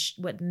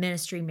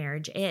ministry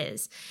marriage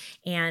is.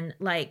 And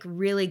like,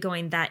 really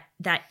going, that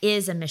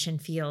is a mission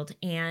field,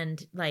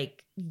 and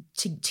like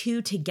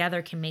two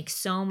together can make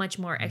so much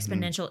more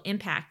exponential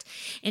impact.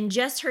 And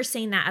just her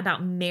saying that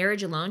about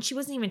marriage alone, she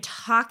wasn't even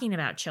talking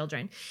about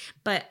children.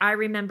 But I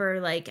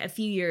remember like a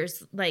few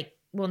years, like,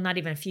 well, not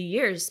even a few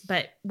years,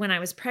 but when I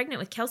was pregnant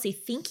with Kelsey,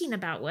 thinking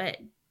about what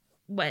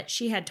what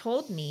she had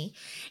told me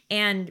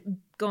and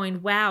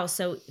going, wow.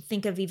 So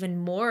think of even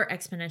more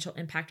exponential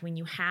impact when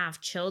you have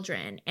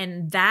children.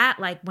 And that,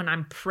 like when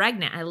I'm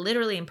pregnant, I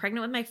literally am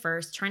pregnant with my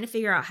first, trying to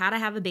figure out how to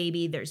have a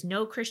baby. There's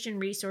no Christian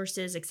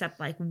resources except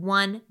like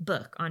one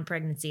book on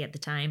pregnancy at the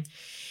time.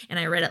 And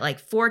I read it like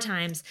 4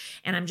 times,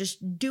 and I'm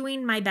just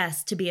doing my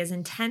best to be as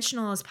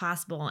intentional as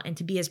possible and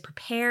to be as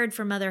prepared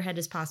for motherhood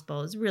as possible.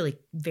 It was really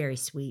very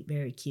sweet,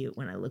 very cute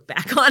when I look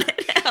back on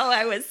it, how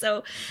I was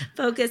so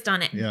focused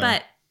on it. Yeah.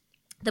 But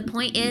the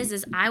point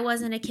is I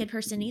wasn't a kid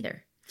person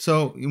either.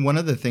 So one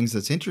of the things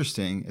that's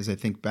interesting as I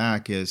think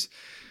back is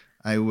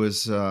I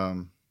was, I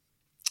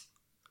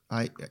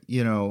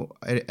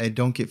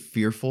don't get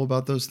fearful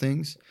about those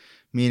things.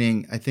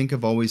 Meaning I think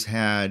I've always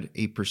had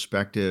a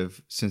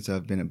perspective since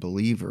I've been a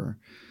believer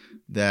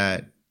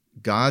that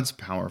God's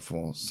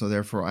powerful. So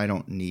therefore I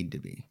don't need to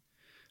be.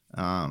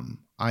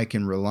 I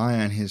can rely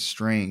on his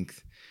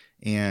strength,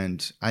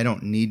 and I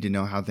don't need to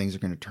know how things are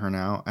going to turn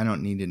out. I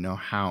don't need to know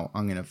how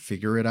I'm going to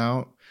figure it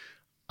out.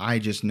 I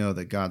just know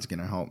that God's going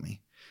to help me.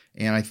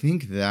 And I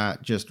think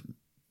that just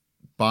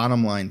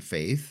bottom line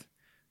faith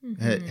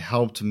had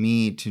helped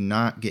me to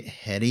not get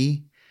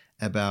heady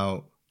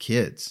about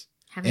kids.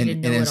 And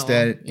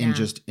instead, and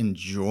just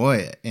enjoy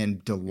it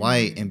and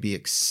delight and be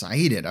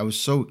excited. I was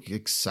so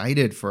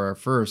excited for our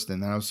first,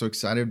 and then I was so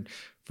excited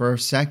for our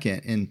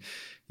second. And,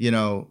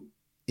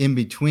 in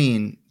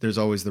between, there's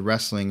always the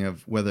wrestling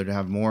of whether to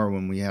have more.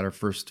 When we had our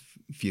first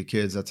few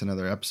kids, that's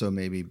another episode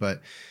maybe.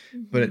 But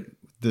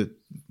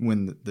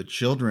when the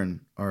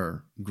children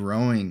are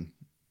growing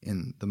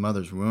in the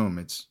mother's womb,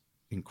 it's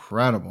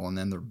incredible. And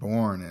then they're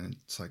born, and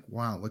it's like,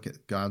 wow, look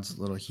at God's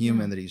little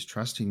human that he's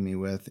trusting me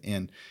with.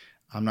 And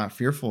I'm not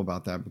fearful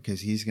about that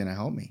because he's going to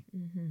help me.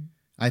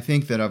 I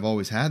think that I've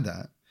always had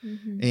that.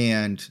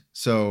 And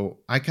so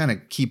I kind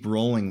of keep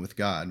rolling with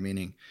God,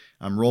 meaning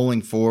I'm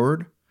rolling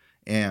forward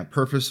and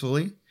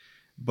purposefully,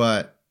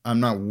 but I'm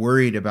not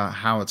worried about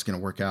how it's going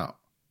to work out.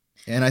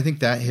 And I think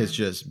that has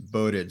just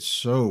boded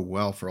so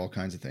well for all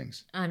kinds of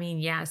things. I mean,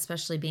 yeah,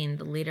 especially being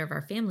the leader of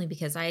our family,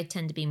 because I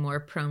tend to be more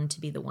prone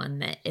to be the one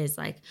that is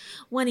like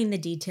wanting the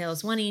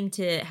details, wanting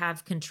to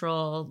have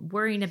control,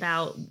 worrying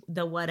about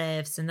the what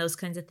ifs and those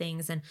kinds of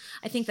things. And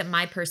I think that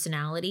my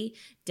personality,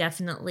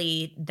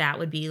 definitely that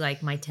would be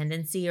like my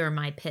tendency or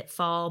my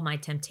pitfall, my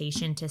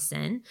temptation to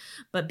sin.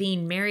 But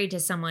being married to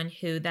someone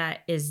who that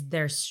is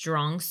their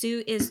strong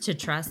suit is to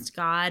trust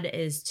God,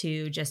 is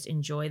to just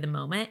enjoy the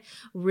moment,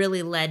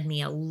 really led me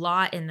a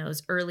lot in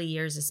those early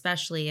years,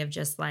 especially of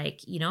just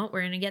like,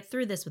 we're going to get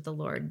through this with the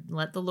Lord.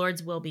 Let the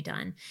Lord's will be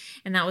done.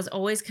 And that was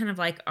always kind of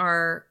like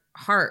our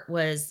heart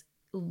was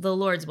the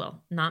Lord's will,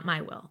 not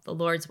my will, the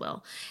Lord's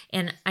will.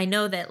 And I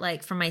know that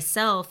like for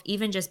myself,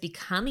 even just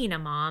becoming a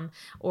mom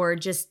or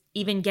just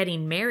even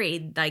getting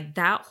married, like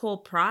that whole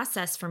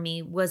process for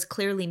me was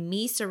clearly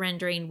me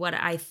surrendering what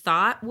I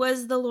thought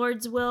was the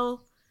Lord's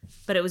will,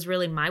 but it was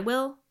really my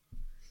will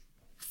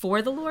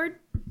for the Lord.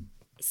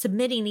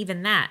 Submitting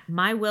even that,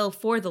 my will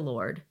for the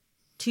Lord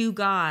to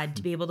God,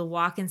 to be able to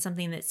walk in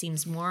something that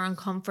seems more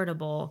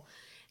uncomfortable,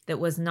 that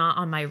was not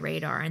on my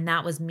radar. And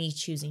that was me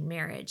choosing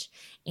marriage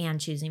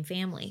and choosing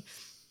family.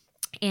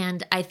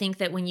 And I think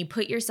that when you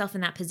put yourself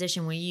in that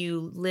position where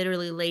you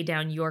literally lay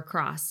down your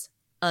cross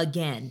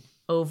again,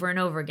 over and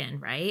over again,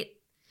 right?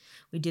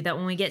 We do that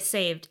when we get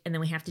saved, and then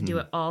we have to do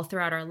it all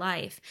throughout our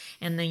life.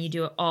 And then you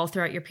do it all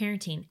throughout your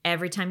parenting.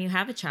 Every time you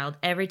have a child,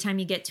 every time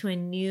you get to a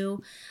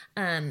new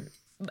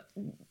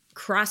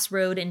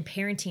crossroad in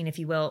parenting, if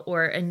you will,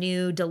 or a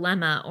new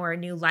dilemma or a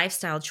new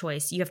lifestyle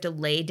choice, you have to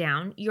lay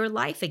down your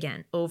life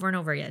again over and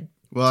over again.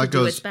 Well,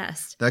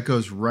 that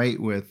goes right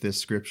with this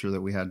scripture that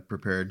we had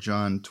prepared,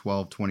 John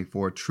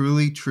 12:24.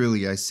 Truly,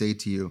 truly, I say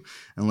to you,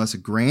 unless a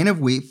grain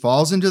of wheat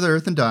falls into the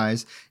earth and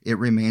dies, it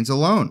remains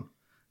alone.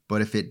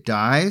 But if it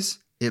dies,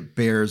 it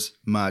bears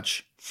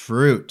much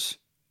fruit.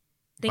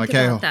 Think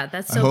about that.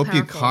 That's so powerful. I hope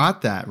you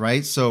caught that,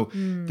 right? So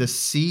the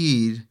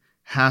seed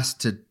has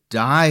to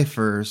die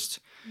first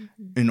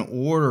in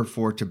order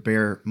for it to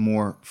bear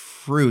more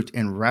fruit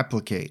and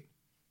replicate.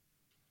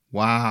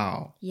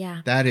 Wow.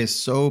 Yeah. That is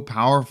so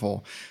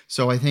powerful.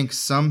 So I think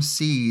some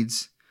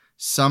seeds,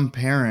 some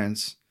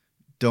parents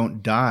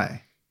don't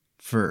die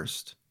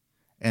first,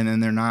 and then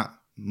they're not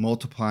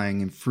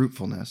multiplying in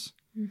fruitfulness.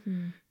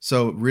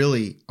 So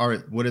really,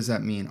 what does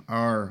that mean?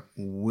 Our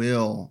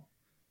will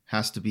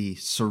has to be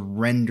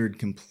surrendered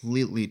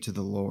completely to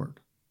the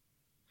Lord.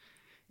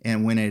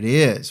 And when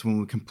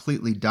we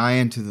completely die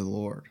into the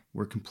Lord,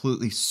 we're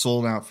completely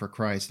sold out for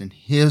Christ and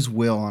his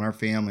will on our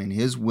family and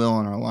his will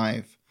on our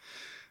life,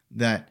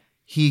 that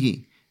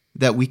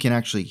we can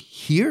actually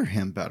hear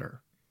him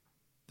better,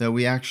 that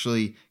we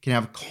actually can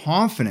have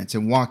confidence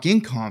and walk in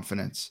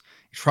confidence,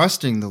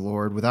 trusting the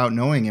Lord without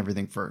knowing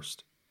everything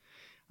first.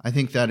 I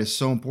think that is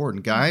so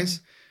important. Guys,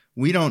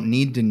 we don't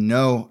need to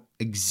know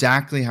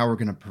exactly how we're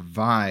going to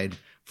provide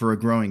for a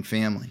growing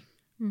family.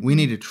 We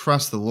need to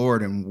trust the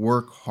Lord and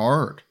work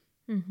hard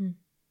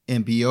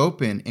and be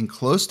open and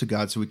close to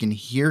God so we can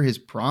hear his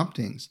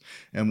promptings.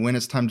 And when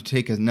it's time to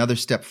take another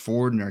step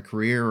forward in our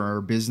career or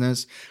our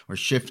business or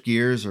shift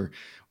gears or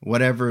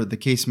whatever the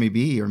case may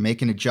be, or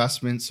making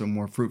adjustments so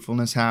more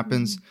fruitfulness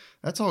happens,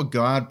 that's all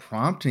God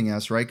prompting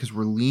us, right? Because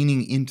we're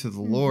leaning into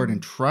the Lord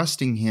and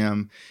trusting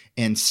him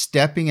and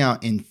stepping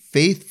out in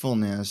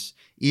faithfulness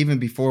even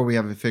before we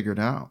have it figured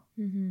out.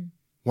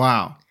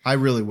 Wow. I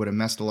really would have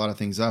messed a lot of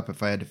things up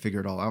if I had to figure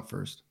it all out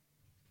first.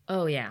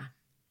 Oh, yeah.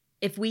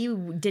 If we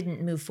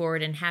didn't move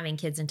forward in having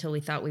kids until we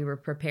thought we were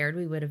prepared,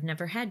 we would have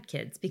never had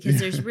kids, because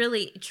there's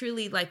really,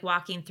 truly, like,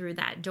 walking through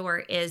that door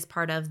is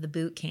part of the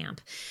boot camp.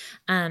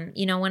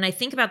 When I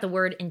think about the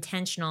word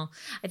intentional,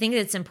 I think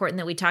it's important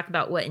that we talk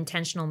about what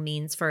intentional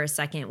means for a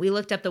second. We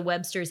looked up the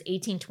Webster's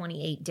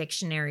 1828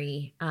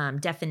 dictionary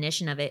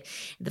definition of it.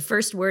 The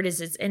first word is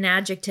it's an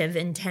adjective,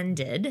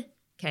 intended,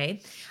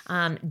 okay,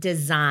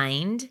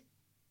 designed,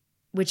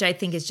 which I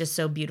think is just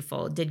so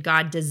beautiful. Did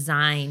God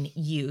design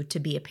you to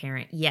be a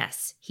parent?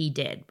 Yes, he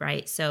did,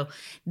 right? So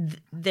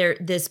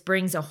this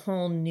brings a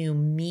whole new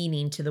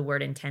meaning to the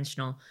word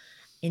intentional.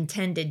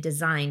 Intended,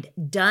 designed,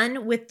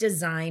 done with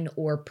design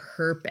or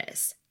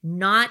purpose,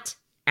 not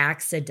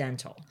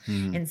accidental.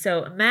 And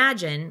so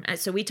imagine,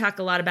 so we talk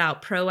a lot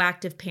about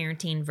proactive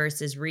parenting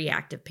versus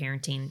reactive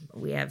parenting.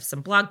 We have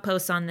some blog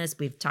posts on this.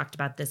 We've talked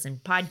about this in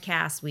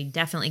podcasts. We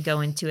definitely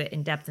go into it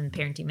in depth in the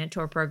Parenting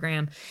Mentor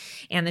program.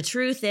 And the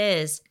truth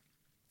is,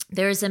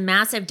 there's a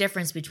massive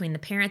difference between the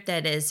parent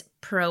that is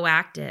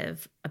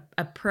proactive.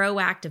 A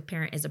proactive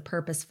parent is a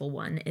purposeful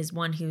one, is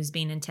one who's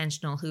being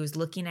intentional, who's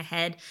looking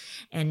ahead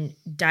and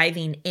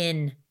diving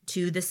in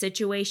to the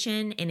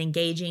situation and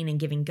engaging and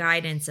giving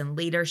guidance and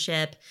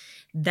leadership.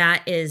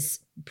 That is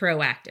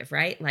proactive,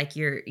 right? Like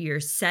you're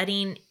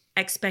setting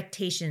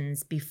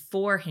expectations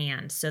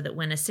beforehand so that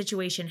when a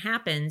situation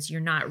happens, you're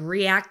not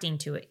reacting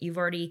to it. You've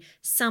already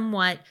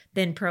somewhat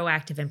been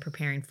proactive in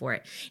preparing for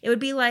it. It would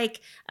be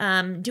like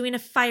doing a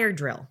fire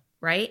drill,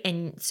 right?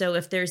 And so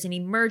if there's an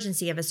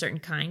emergency of a certain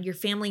kind, your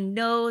family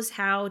knows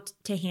how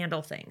to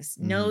handle things,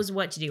 knows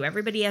what to do.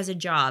 Everybody has a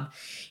job,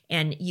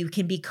 and you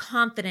can be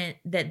confident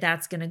that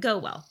that's going to go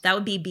well. That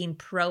would be being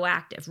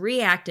proactive.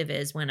 Reactive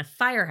is when a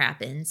fire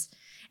happens,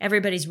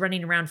 everybody's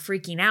running around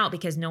freaking out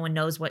because no one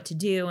knows what to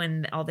do,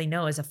 and all they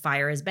know is a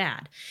fire is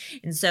bad.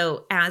 And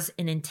so as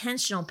an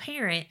intentional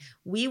parent,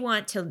 we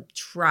want to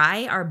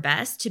try our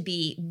best to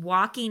be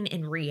walking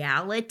in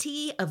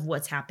reality of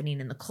what's happening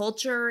in the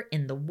culture,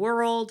 in the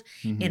world,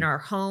 in our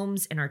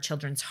homes, in our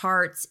children's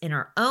hearts, in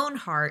our own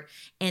heart,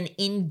 and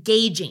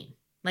engaging.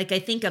 Like I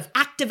think of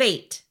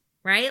activate,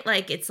 right?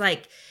 Like it's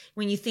like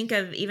when you think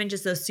of even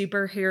just those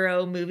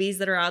superhero movies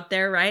that are out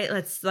there, right?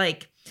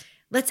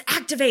 Let's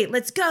activate,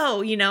 let's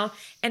go,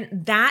 and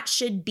that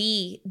should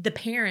be the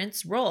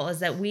parent's role, is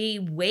that we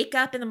wake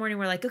up in the morning,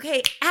 we're like,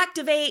 okay,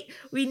 activate.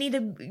 We need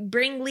to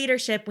bring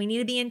leadership. We need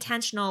to be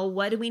intentional.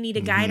 What do we need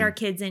to guide our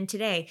kids in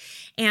today?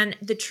 And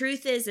the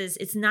truth is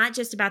it's not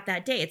just about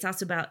that day. It's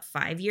also about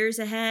 5 years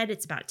ahead.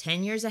 It's about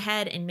 10 years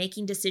ahead, and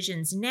making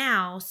decisions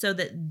now so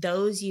that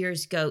those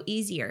years go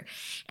easier.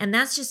 And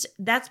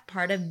that's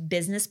part of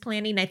business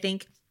planning, I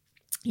think.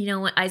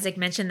 When Isaac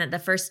mentioned that the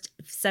first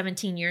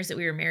 17 years that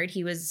we were married,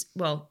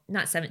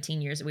 not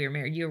 17 years that we were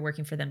married. You were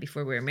working for them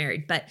before we were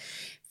married, but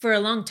for a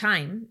long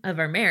time of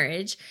our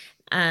marriage,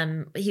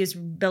 he was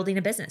building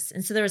a business.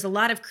 And so there was a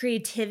lot of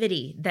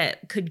creativity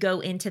that could go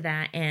into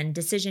that, and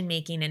decision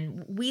making.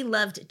 And we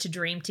loved to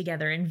dream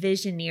together and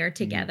visioneer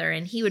together.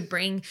 And he would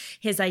bring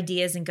his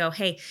ideas and go,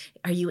 hey,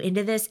 are you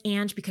into this,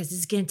 Ange? Because this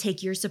is going to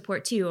take your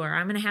support too, or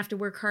I'm going to have to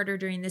work harder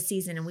during this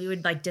season. And we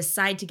would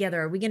decide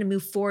together, are we going to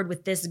move forward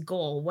with this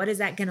goal? What is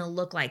that going to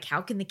look like? How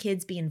can the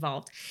kids be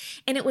involved?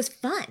 And it was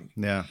fun.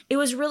 Yeah. It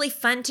was really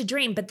fun to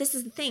dream. But this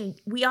is the thing.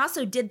 We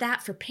also did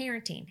that for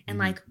parenting.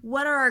 And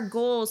what are our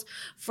goals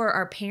for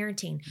our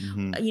parenting?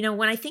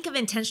 When I think of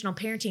intentional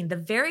parenting, the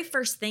very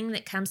first thing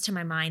that comes to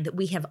my mind that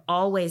we have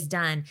always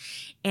done,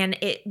 and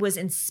it was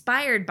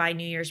inspired by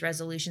New Year's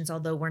resolutions,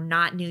 although we're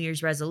not New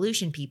Year's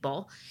resolution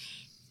people,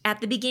 at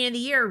the beginning of the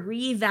year,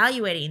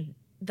 reevaluating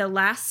the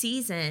last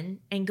season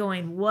and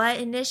going, what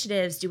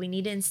initiatives do we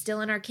need to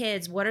instill in our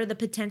kids? What are the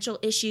potential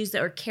issues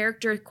that are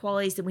character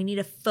qualities that we need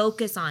to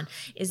focus on?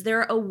 Is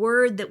there a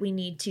word that we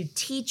need to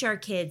teach our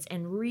kids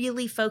and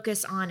really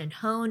focus on and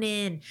hone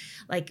in?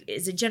 Like,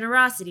 is it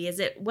generosity?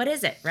 What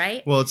is it,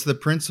 right? Well, it's the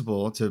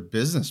principle, it's a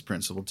business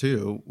principle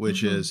too,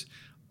 which is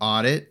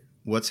audit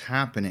what's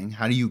happening.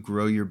 How do you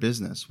grow your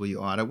business? Well, you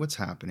audit what's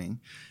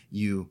happening.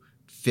 You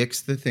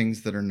fix the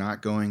things that are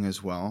not going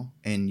as well,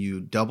 and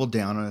you double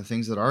down on the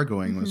things that are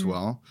going as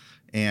well,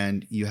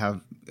 and you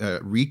have a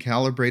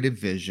recalibrated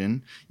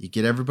vision. You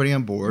get everybody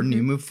on board and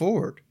you move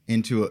forward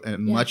into a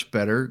much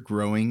better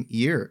growing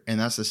year. And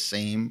that's the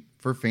same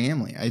for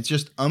family. It's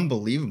just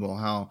unbelievable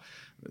how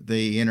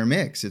they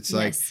intermix. It's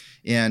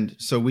and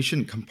so we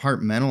shouldn't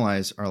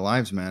compartmentalize our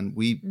lives, man.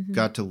 We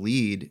got to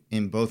lead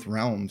in both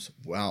realms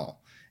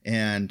well,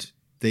 and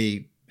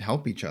they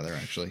help each other,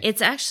 actually.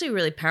 It's actually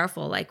really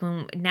powerful. Like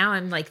now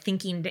I'm like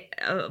thinking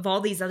of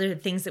all these other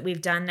things that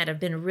we've done that have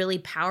been really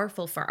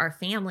powerful for our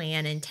family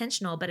and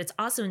intentional, but it's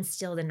also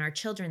instilled in our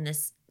children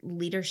this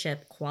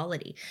leadership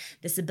quality,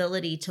 this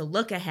ability to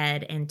look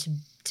ahead and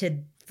to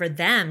for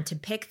them to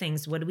pick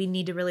things. What do we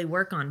need to really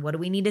work on? What do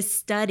we need to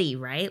study,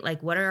 right?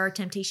 Like, what are our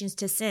temptations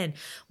to sin?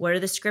 What are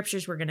the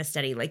scriptures we're going to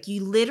study? Like,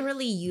 you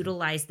literally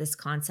utilize this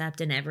concept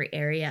in every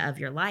area of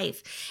your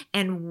life.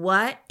 And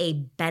what a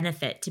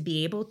benefit to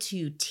be able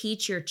to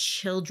teach your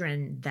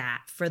children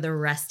that for the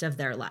rest of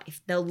their life.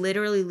 They'll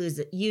literally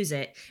use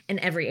it in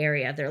every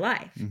area of their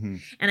life. Mm-hmm.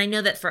 And I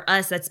know that for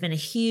us, that's been a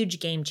huge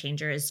game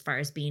changer as far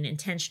as being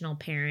intentional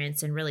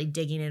parents and really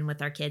digging in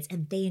with our kids.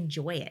 And they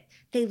enjoy it.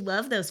 They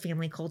love those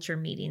family culture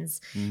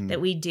meetings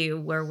that we do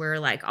where we're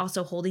like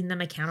also holding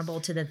them accountable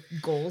to the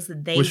goals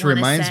that they want to set. Which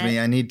reminds me,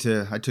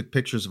 I took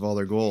pictures of all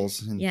their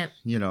goals. And,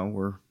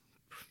 we're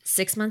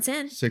 6 months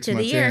in.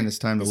 It's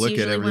time to look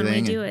at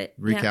everything and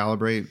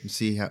recalibrate and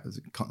see how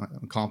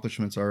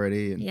accomplishments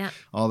already and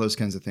all those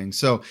kinds of things.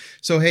 So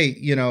hey,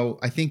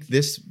 I think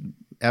this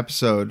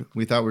episode,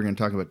 we thought we were going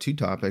to talk about 2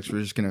 topics.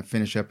 We're just going to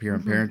finish up here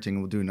on parenting.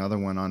 We'll do another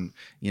one on,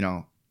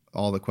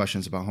 all the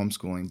questions about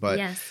homeschooling. But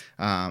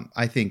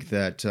I think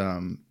that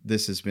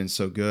this has been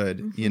so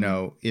good.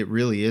 It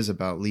really is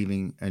about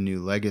leaving a new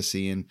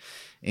legacy.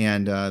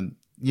 And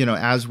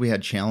as we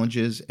had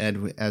challenges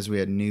and as we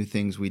had new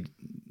things we'd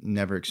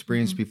never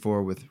experienced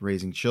before with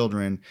raising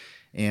children.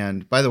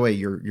 And by the way,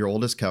 your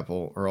oldest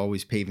couple are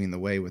always paving the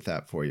way with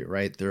that for you,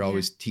 right? They're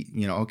always,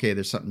 okay,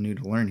 there's something new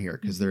to learn here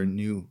because they're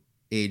new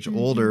age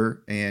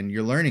older and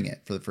you're learning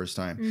it for the first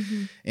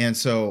time. And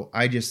so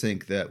I just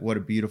think that what a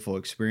beautiful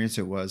experience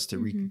it was to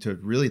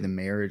really, the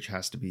marriage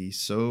has to be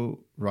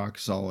so rock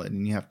solid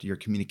and your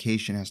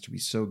communication has to be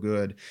so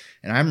good.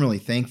 And I'm really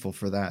thankful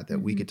for that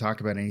we could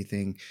talk about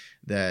anything,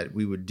 that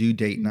we would do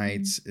date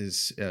nights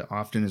as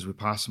often as we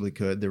possibly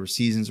could. There were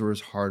seasons where it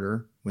was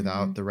harder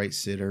without the right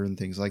sitter and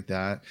things like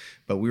that,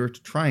 but we were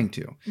trying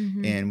to,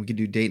 and we could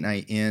do date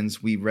night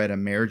ins. We read a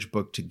marriage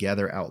book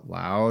together out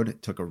loud.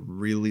 It took a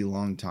really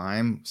long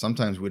time.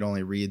 Sometimes we'd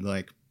only read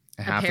like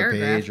a half a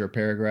page or a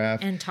paragraph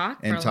and talk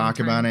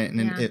about it.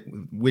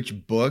 And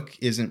which book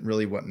isn't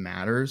really what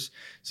matters.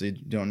 So you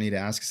don't need to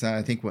ask us that.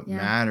 I think what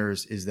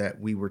matters is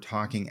that we were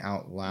talking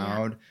out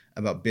loud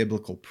about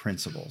biblical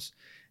principles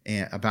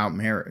and about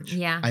marriage.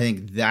 I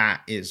think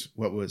that is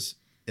what was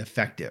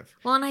effective.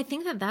 Well, and I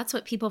think that that's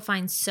what people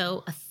find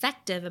so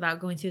effective about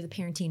going through the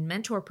parenting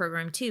mentor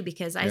program too,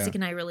 because Isaac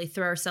and I really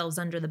throw ourselves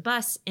under the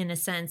bus in a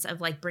sense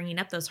of like bringing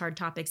up those hard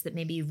topics that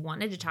maybe you've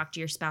wanted to talk to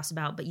your spouse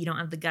about, but you don't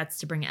have the guts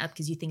to bring it up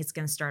because you think it's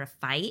going to start a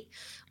fight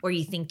or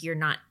you think you're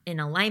not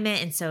in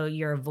alignment. And so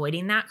you're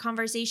avoiding that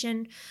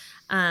conversation.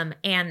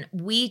 And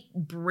we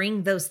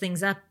bring those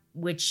things up,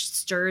 which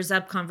stirs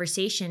up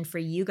conversation for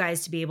you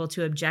guys to be able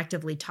to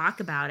objectively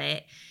talk about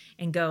it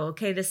and go,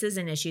 okay, this is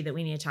an issue that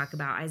we need to talk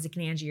about. Isaac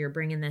and Angie are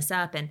bringing this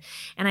up. And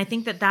I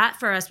think that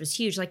for us was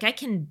huge. Like I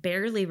can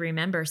barely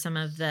remember some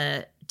of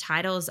the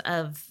titles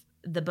of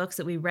the books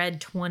that we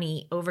read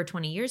over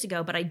 20 years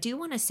ago, but I do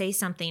want to say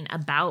something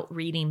about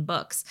reading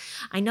books.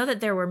 I know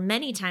that there were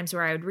many times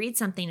where I would read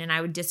something and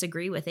I would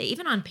disagree with it,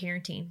 even on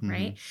parenting,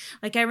 right?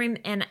 Like I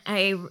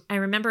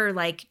remember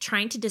like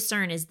trying to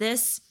discern, is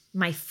this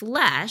my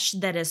flesh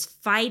that is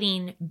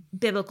fighting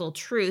biblical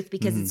truth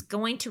because it's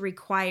going to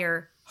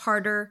require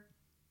harder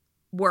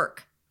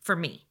work for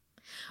me,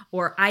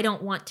 or I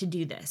don't want to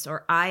do this,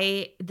 or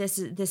this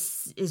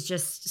is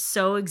just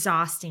so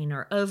exhausting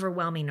or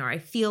overwhelming, or I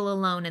feel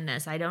alone in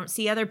this. I don't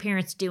see other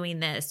parents doing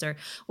this, or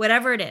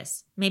whatever it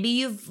is. Maybe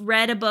you've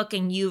read a book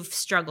and you've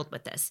struggled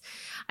with this.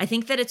 I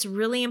think that it's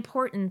really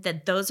important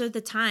that those are the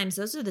times,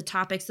 those are the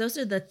topics, those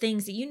are the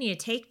things that you need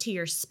to take to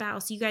your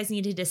spouse. You guys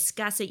need to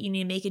discuss it. You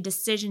need to make a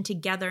decision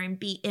together and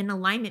be in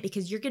alignment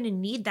because you're going to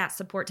need that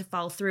support to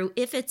follow through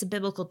if it's a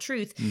biblical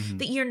truth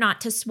that you're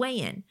not to sway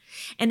in.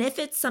 And if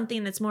it's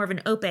something that's more of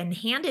an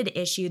open-handed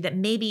issue that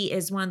maybe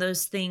is one of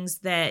those things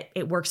that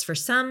it works for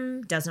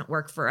some, doesn't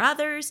work for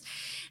others,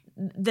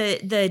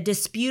 the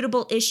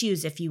disputable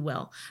issues, if you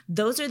will,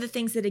 those are the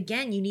things that,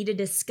 again, you need to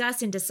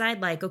discuss and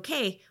decide like,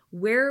 okay,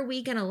 where are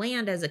we going to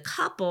land as a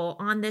couple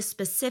on this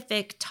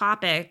specific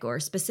topic or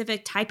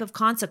specific type of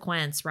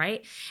consequence,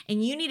 right?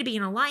 And you need to be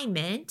in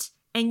alignment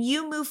and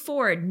you move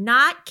forward,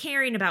 not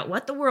caring about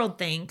what the world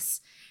thinks,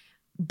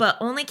 but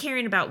only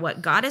caring about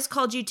what God has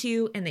called you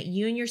to and that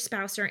you and your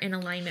spouse are in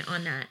alignment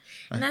on that.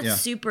 And that's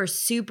super,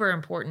 super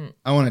important.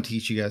 I want to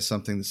teach you guys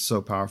something that's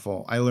so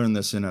powerful. I learned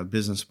this in a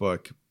business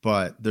book,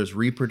 but there's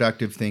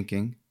reproductive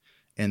thinking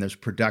and there's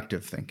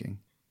productive thinking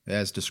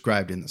as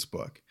described in this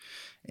book.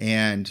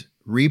 And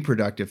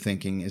reproductive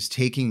thinking is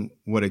taking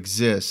what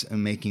exists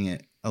and making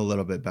it a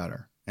little bit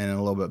better and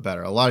a little bit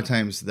better. A lot of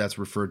times that's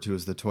referred to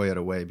as the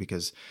Toyota way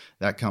because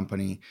that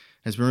company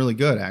has been really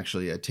good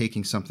actually at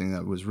taking something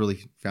that was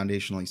really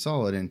foundationally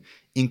solid and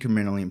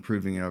incrementally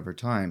improving it over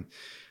time.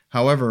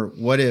 However,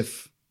 what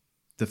if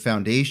the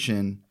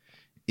foundation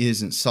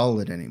isn't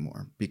solid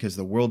anymore because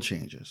the world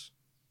changes?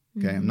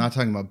 Okay. I'm not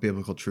talking about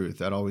biblical truth.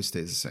 That always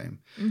stays the same.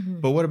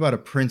 But what about a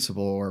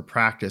principle or a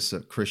practice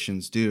that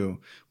Christians do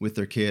with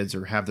their kids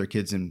or have their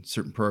kids in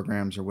certain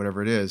programs or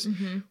whatever it is?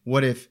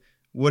 What if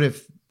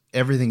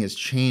everything has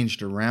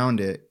changed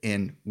around it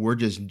and we're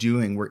just we're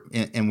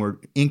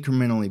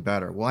incrementally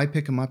better? Well, I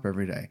pick them up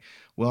every day.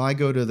 Well, I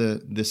go to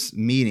this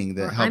meeting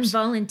that helps.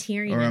 I'm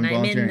volunteering and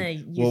I'm in the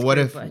youth group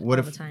what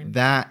if the time.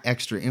 That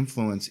extra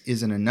influence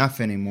isn't enough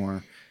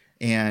anymore?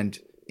 And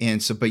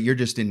so, but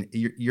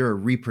you're a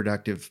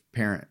reproductive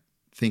parent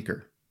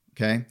thinker.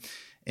 Okay.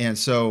 And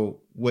so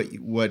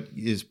what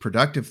is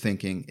productive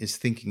thinking is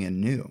thinking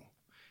anew,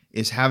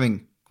 is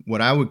having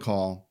what I would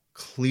call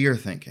clear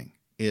thinking.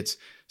 It's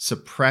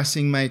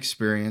suppressing my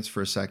experience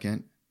for a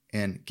second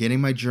and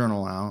getting my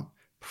journal out,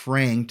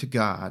 praying to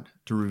God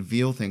to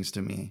reveal things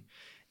to me,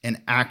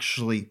 and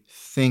actually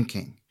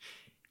thinking.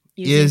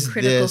 Is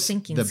this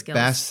the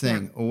best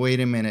thing? Yeah. Oh, wait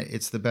a minute.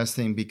 It's the best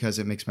thing because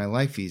it makes my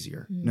life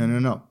easier.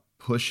 No.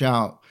 Push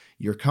out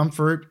your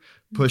comfort,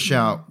 push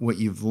out what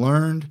you've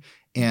learned,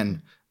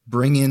 and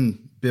bring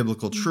in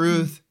biblical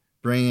truth,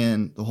 bring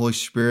in the Holy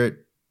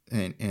Spirit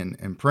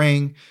and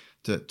praying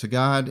to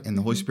God and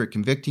the Holy Spirit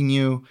convicting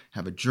you.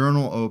 Have a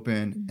journal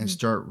open and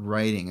start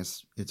writing.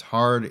 It's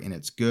hard and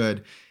it's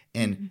good.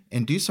 And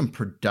do some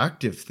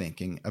productive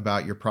thinking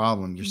about your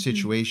problem, your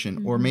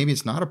situation, or maybe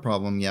it's not a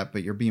problem yet,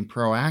 but you're being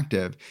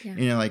proactive. Yeah. And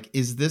you're like,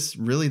 is this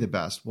really the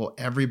best? Well,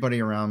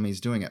 everybody around me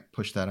is doing it.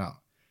 Push that out.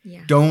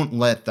 Yeah. Don't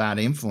let that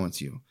influence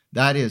you.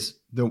 That is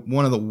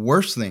one of the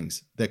worst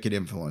things that could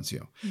influence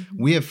you.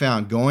 We have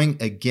found going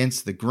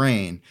against the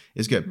grain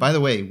is good. By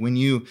the way,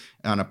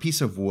 on a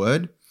piece of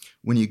wood,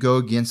 when you go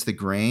against the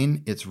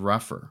grain, it's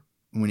rougher.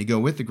 When you go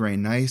with the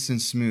grain, nice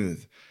and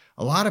smooth.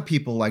 A lot of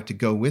people like to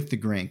go with the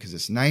grain because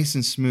it's nice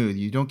and smooth.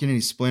 You don't get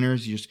any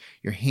splinters.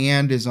 Your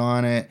hand is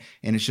on it,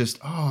 and it's just,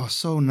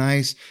 so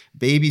nice,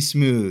 baby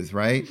smooth,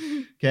 right?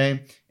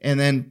 Okay. And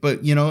then,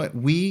 but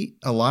we,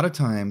 a lot of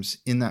times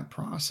in that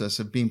process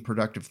of being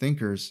productive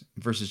thinkers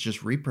versus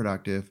just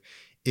reproductive,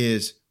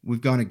 is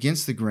we've gone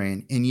against the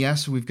grain. And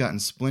yes, we've gotten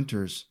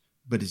splinters,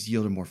 but it's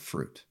yielded more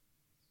fruit.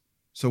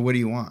 So what do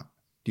you want?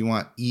 Do you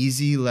want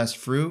easy, less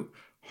fruit,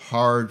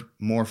 hard,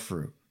 more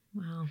fruit?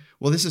 Wow.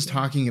 Well, this is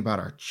talking about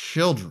our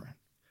children.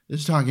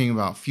 This is talking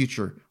about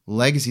future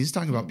legacies. This is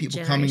talking about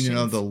people coming to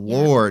know the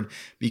Lord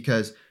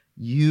because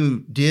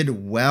you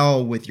did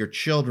well with your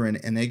children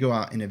and they go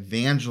out and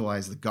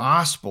evangelize the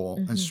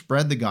gospel and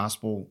spread the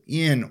gospel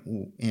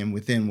in and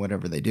within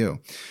whatever they do.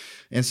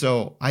 And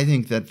so I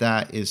think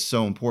that is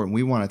so important.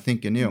 We want to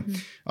think anew.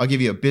 I'll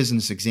give you a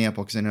business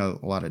example because I know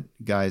a lot of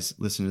guys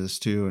listen to this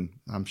too, and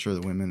I'm sure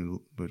the women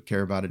would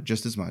care about it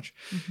just as much.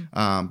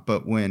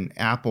 But when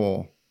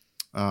Apple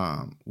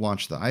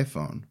launched the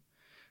iPhone,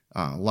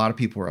 a lot of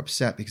people were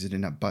upset because it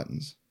didn't have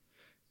buttons.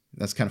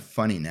 That's kind of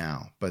funny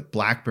now, but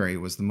BlackBerry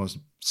was the most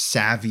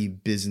savvy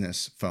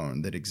business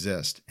phone that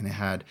exists, and it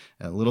had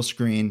a little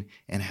screen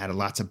and had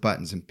lots of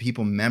buttons, and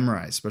people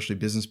memorized, especially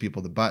business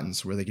people, the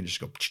buttons where they could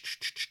just go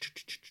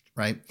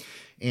right.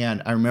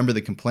 And I remember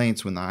the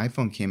complaints when the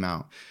iPhone came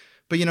out.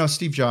 But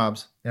Steve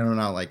Jobs, and I'm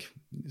not like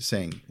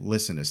saying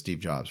listen to Steve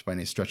Jobs by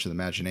any stretch of the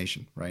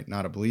imagination, right?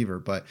 Not a believer,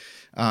 but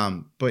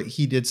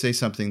he did say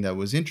something that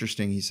was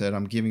interesting. He said,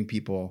 "I'm giving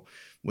people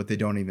what they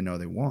don't even know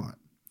they want."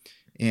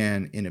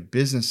 And in a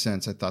business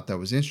sense, I thought that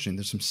was interesting.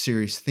 There's some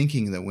serious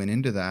thinking that went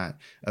into that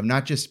of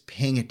not just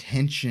paying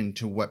attention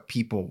to what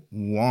people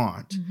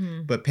want,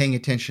 but paying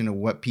attention to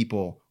what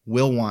people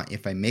will want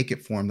if I make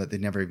it for them that they've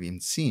never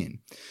even seen.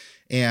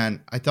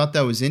 And I thought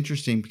that was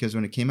interesting because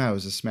when it came out, it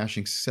was a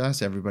smashing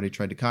success. Everybody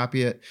tried to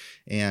copy it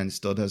and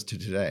still does to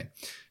today.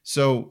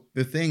 So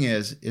the thing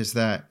is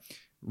that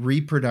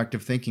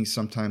reproductive thinking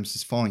sometimes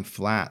is falling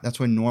flat. That's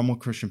why normal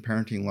Christian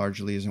parenting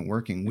largely isn't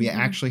working. We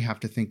actually have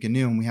to think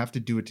anew, and we have to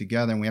do it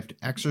together, and we have to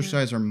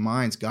exercise our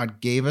minds. God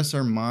gave us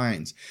our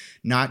minds,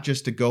 not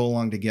just to go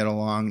along to get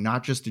along,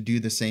 not just to do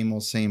the same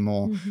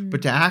old,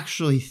 but to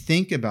actually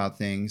think about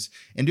things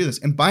and do this.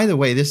 And by the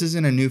way, this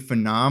isn't a new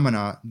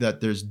phenomena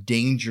that there's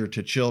danger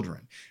to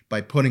children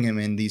by putting them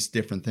in these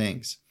different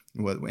things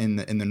in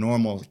the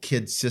normal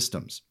kid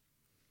systems,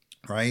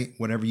 right?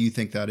 Whatever you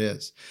think that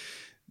is.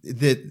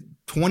 That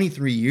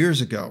 23 years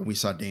ago, we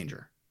saw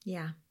danger.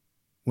 Yeah.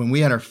 When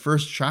we had our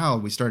first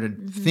child, we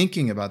started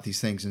thinking about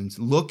these things and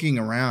looking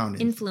around.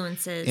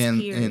 Influences,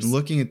 and peers. And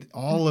looking at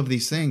all of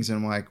these things. And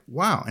I'm like,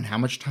 wow. And how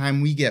much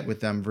time we get with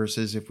them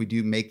versus if we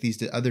do make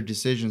these other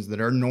decisions that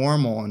are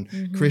normal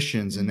and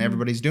Christians and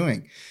everybody's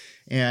doing.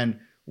 And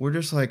we're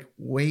just like,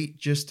 wait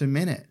just a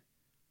minute.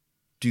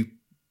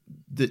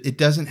 It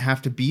doesn't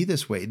have to be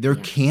this way. There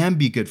can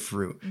be good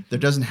fruit. There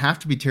doesn't have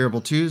to be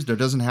terrible twos. There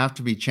doesn't have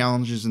to be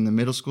challenges in the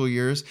middle school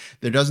years.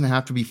 There doesn't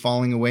have to be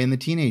falling away in the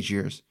teenage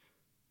years.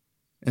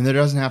 And there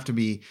doesn't have to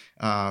be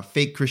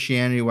fake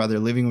Christianity while they're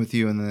living with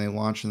you and then they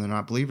launch and they're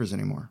not believers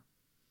anymore.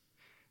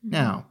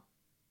 Now,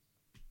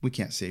 we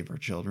can't save our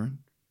children.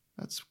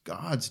 That's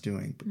God's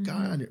doing. But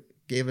God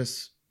gave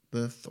us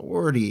the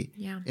authority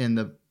and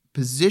the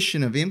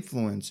position of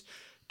influence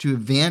to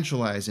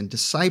evangelize and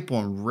disciple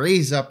and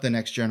raise up the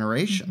next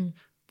generation.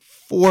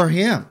 for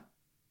him.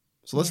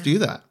 So let's do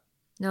that.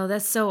 No,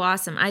 that's so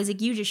awesome.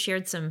 Isaac, you just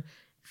shared some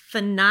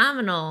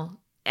phenomenal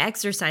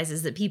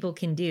exercises that people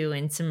can do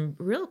and some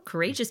real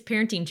courageous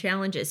parenting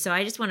challenges. So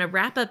I just want to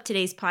wrap up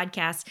today's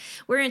podcast.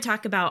 We're going to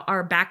talk about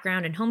our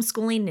background in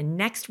homeschooling in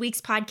next week's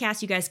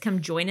podcast. You guys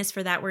come join us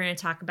for that. We're going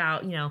to talk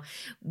about,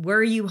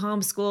 were you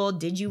homeschooled?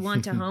 Did you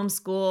want to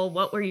homeschool?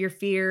 What were your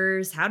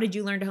fears? How did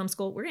you learn to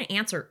homeschool? We're going to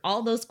answer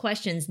all those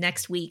questions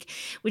next week,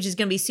 which is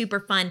going to be super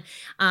fun.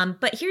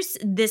 But here's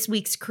this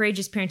week's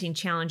courageous parenting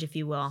challenge, if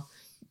you will.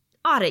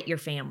 Audit your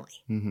family.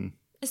 Mm-hmm.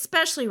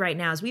 Especially right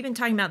now, as we've been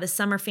talking about the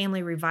summer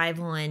family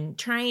revival and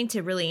trying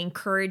to really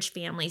encourage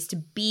families to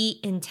be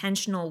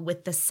intentional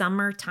with the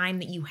summer time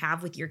that you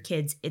have with your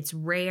kids. It's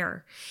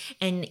rare.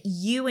 And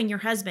you and your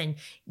husband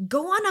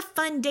go on a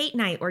fun date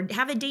night or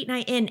have a date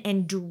night in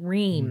and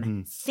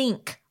dream,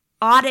 think,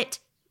 audit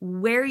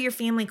where your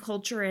family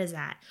culture is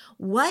at.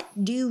 What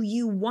do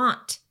you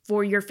want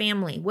for your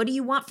family? What do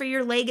you want for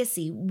your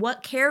legacy?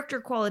 What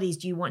character qualities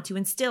do you want to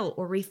instill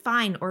or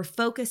refine or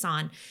focus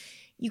on?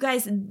 You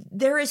guys,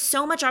 there is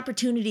so much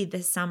opportunity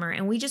this summer,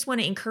 and we just want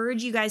to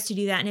encourage you guys to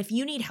do that. And if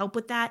you need help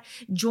with that,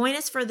 join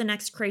us for the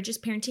next Courageous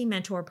Parenting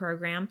Mentor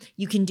Program.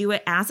 You can do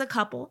it as a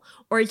couple,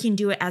 or you can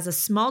do it as a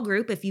small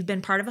group. If you've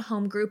been part of a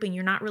home group and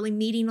you're not really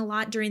meeting a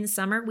lot during the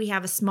summer, we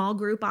have a small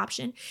group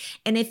option.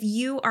 And if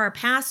you are a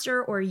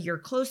pastor or you're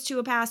close to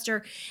a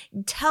pastor,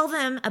 tell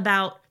them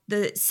about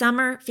the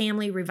summer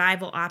family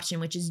revival option,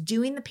 which is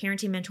doing the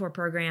parenting mentor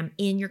program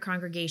in your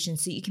congregation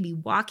so you can be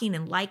walking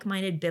in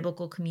like-minded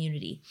biblical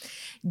community.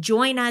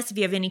 Join us. If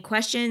you have any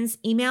questions,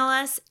 email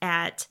us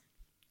at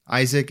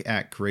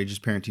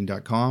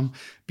Isaac@courageousparenting.com.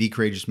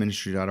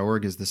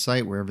 BeCourageousMinistry.org is the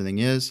site where everything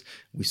is.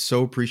 We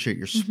so appreciate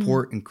your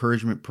support,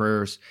 encouragement,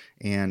 prayers,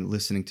 and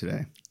listening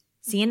today.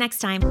 See you next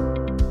time.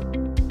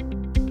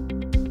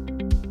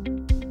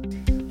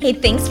 Hey,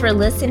 thanks for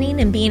listening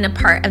and being a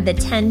part of the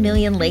 10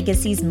 Million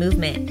Legacies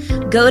movement.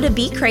 Go to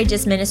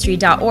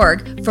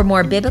BeCourageousMinistry.org for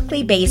more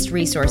biblically based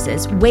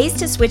resources, ways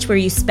to switch where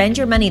you spend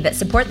your money that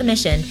support the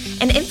mission,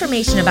 and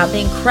information about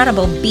the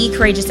incredible Be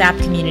Courageous app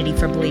community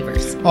for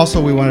believers.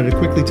 Also, we wanted to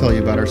quickly tell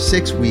you about our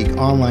 6-week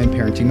online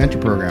parenting mentor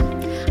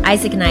program.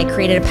 Isaac and I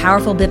created a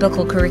powerful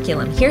biblical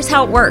curriculum. Here's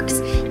how it works.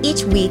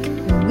 Each week,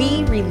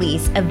 we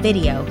release a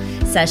video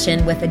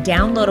session with a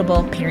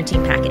downloadable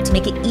parenting packet to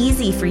make it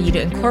easy for you to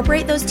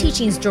incorporate those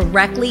teachings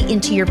directly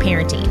into your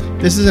parenting.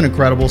 This is an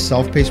incredible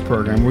self-paced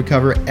program where we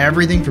cover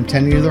everything from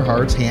tending to their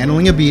hearts,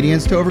 handling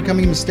obedience, to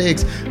overcoming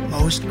mistakes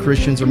most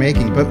Christians are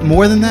making. But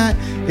more than that,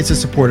 it's a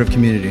supportive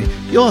community.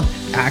 You'll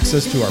have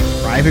access to our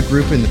private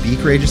group in the Be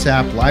Courageous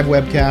app, live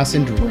webcasts,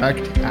 and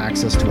direct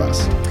access to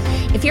us.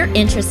 If you're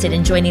interested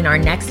in joining our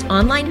next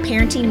online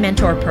parenting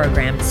mentor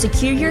program,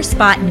 secure your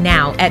spot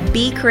now at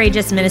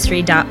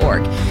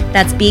BeCourageousMinistry.org.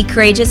 That's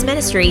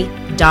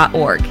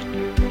BeCourageousMinistry.org.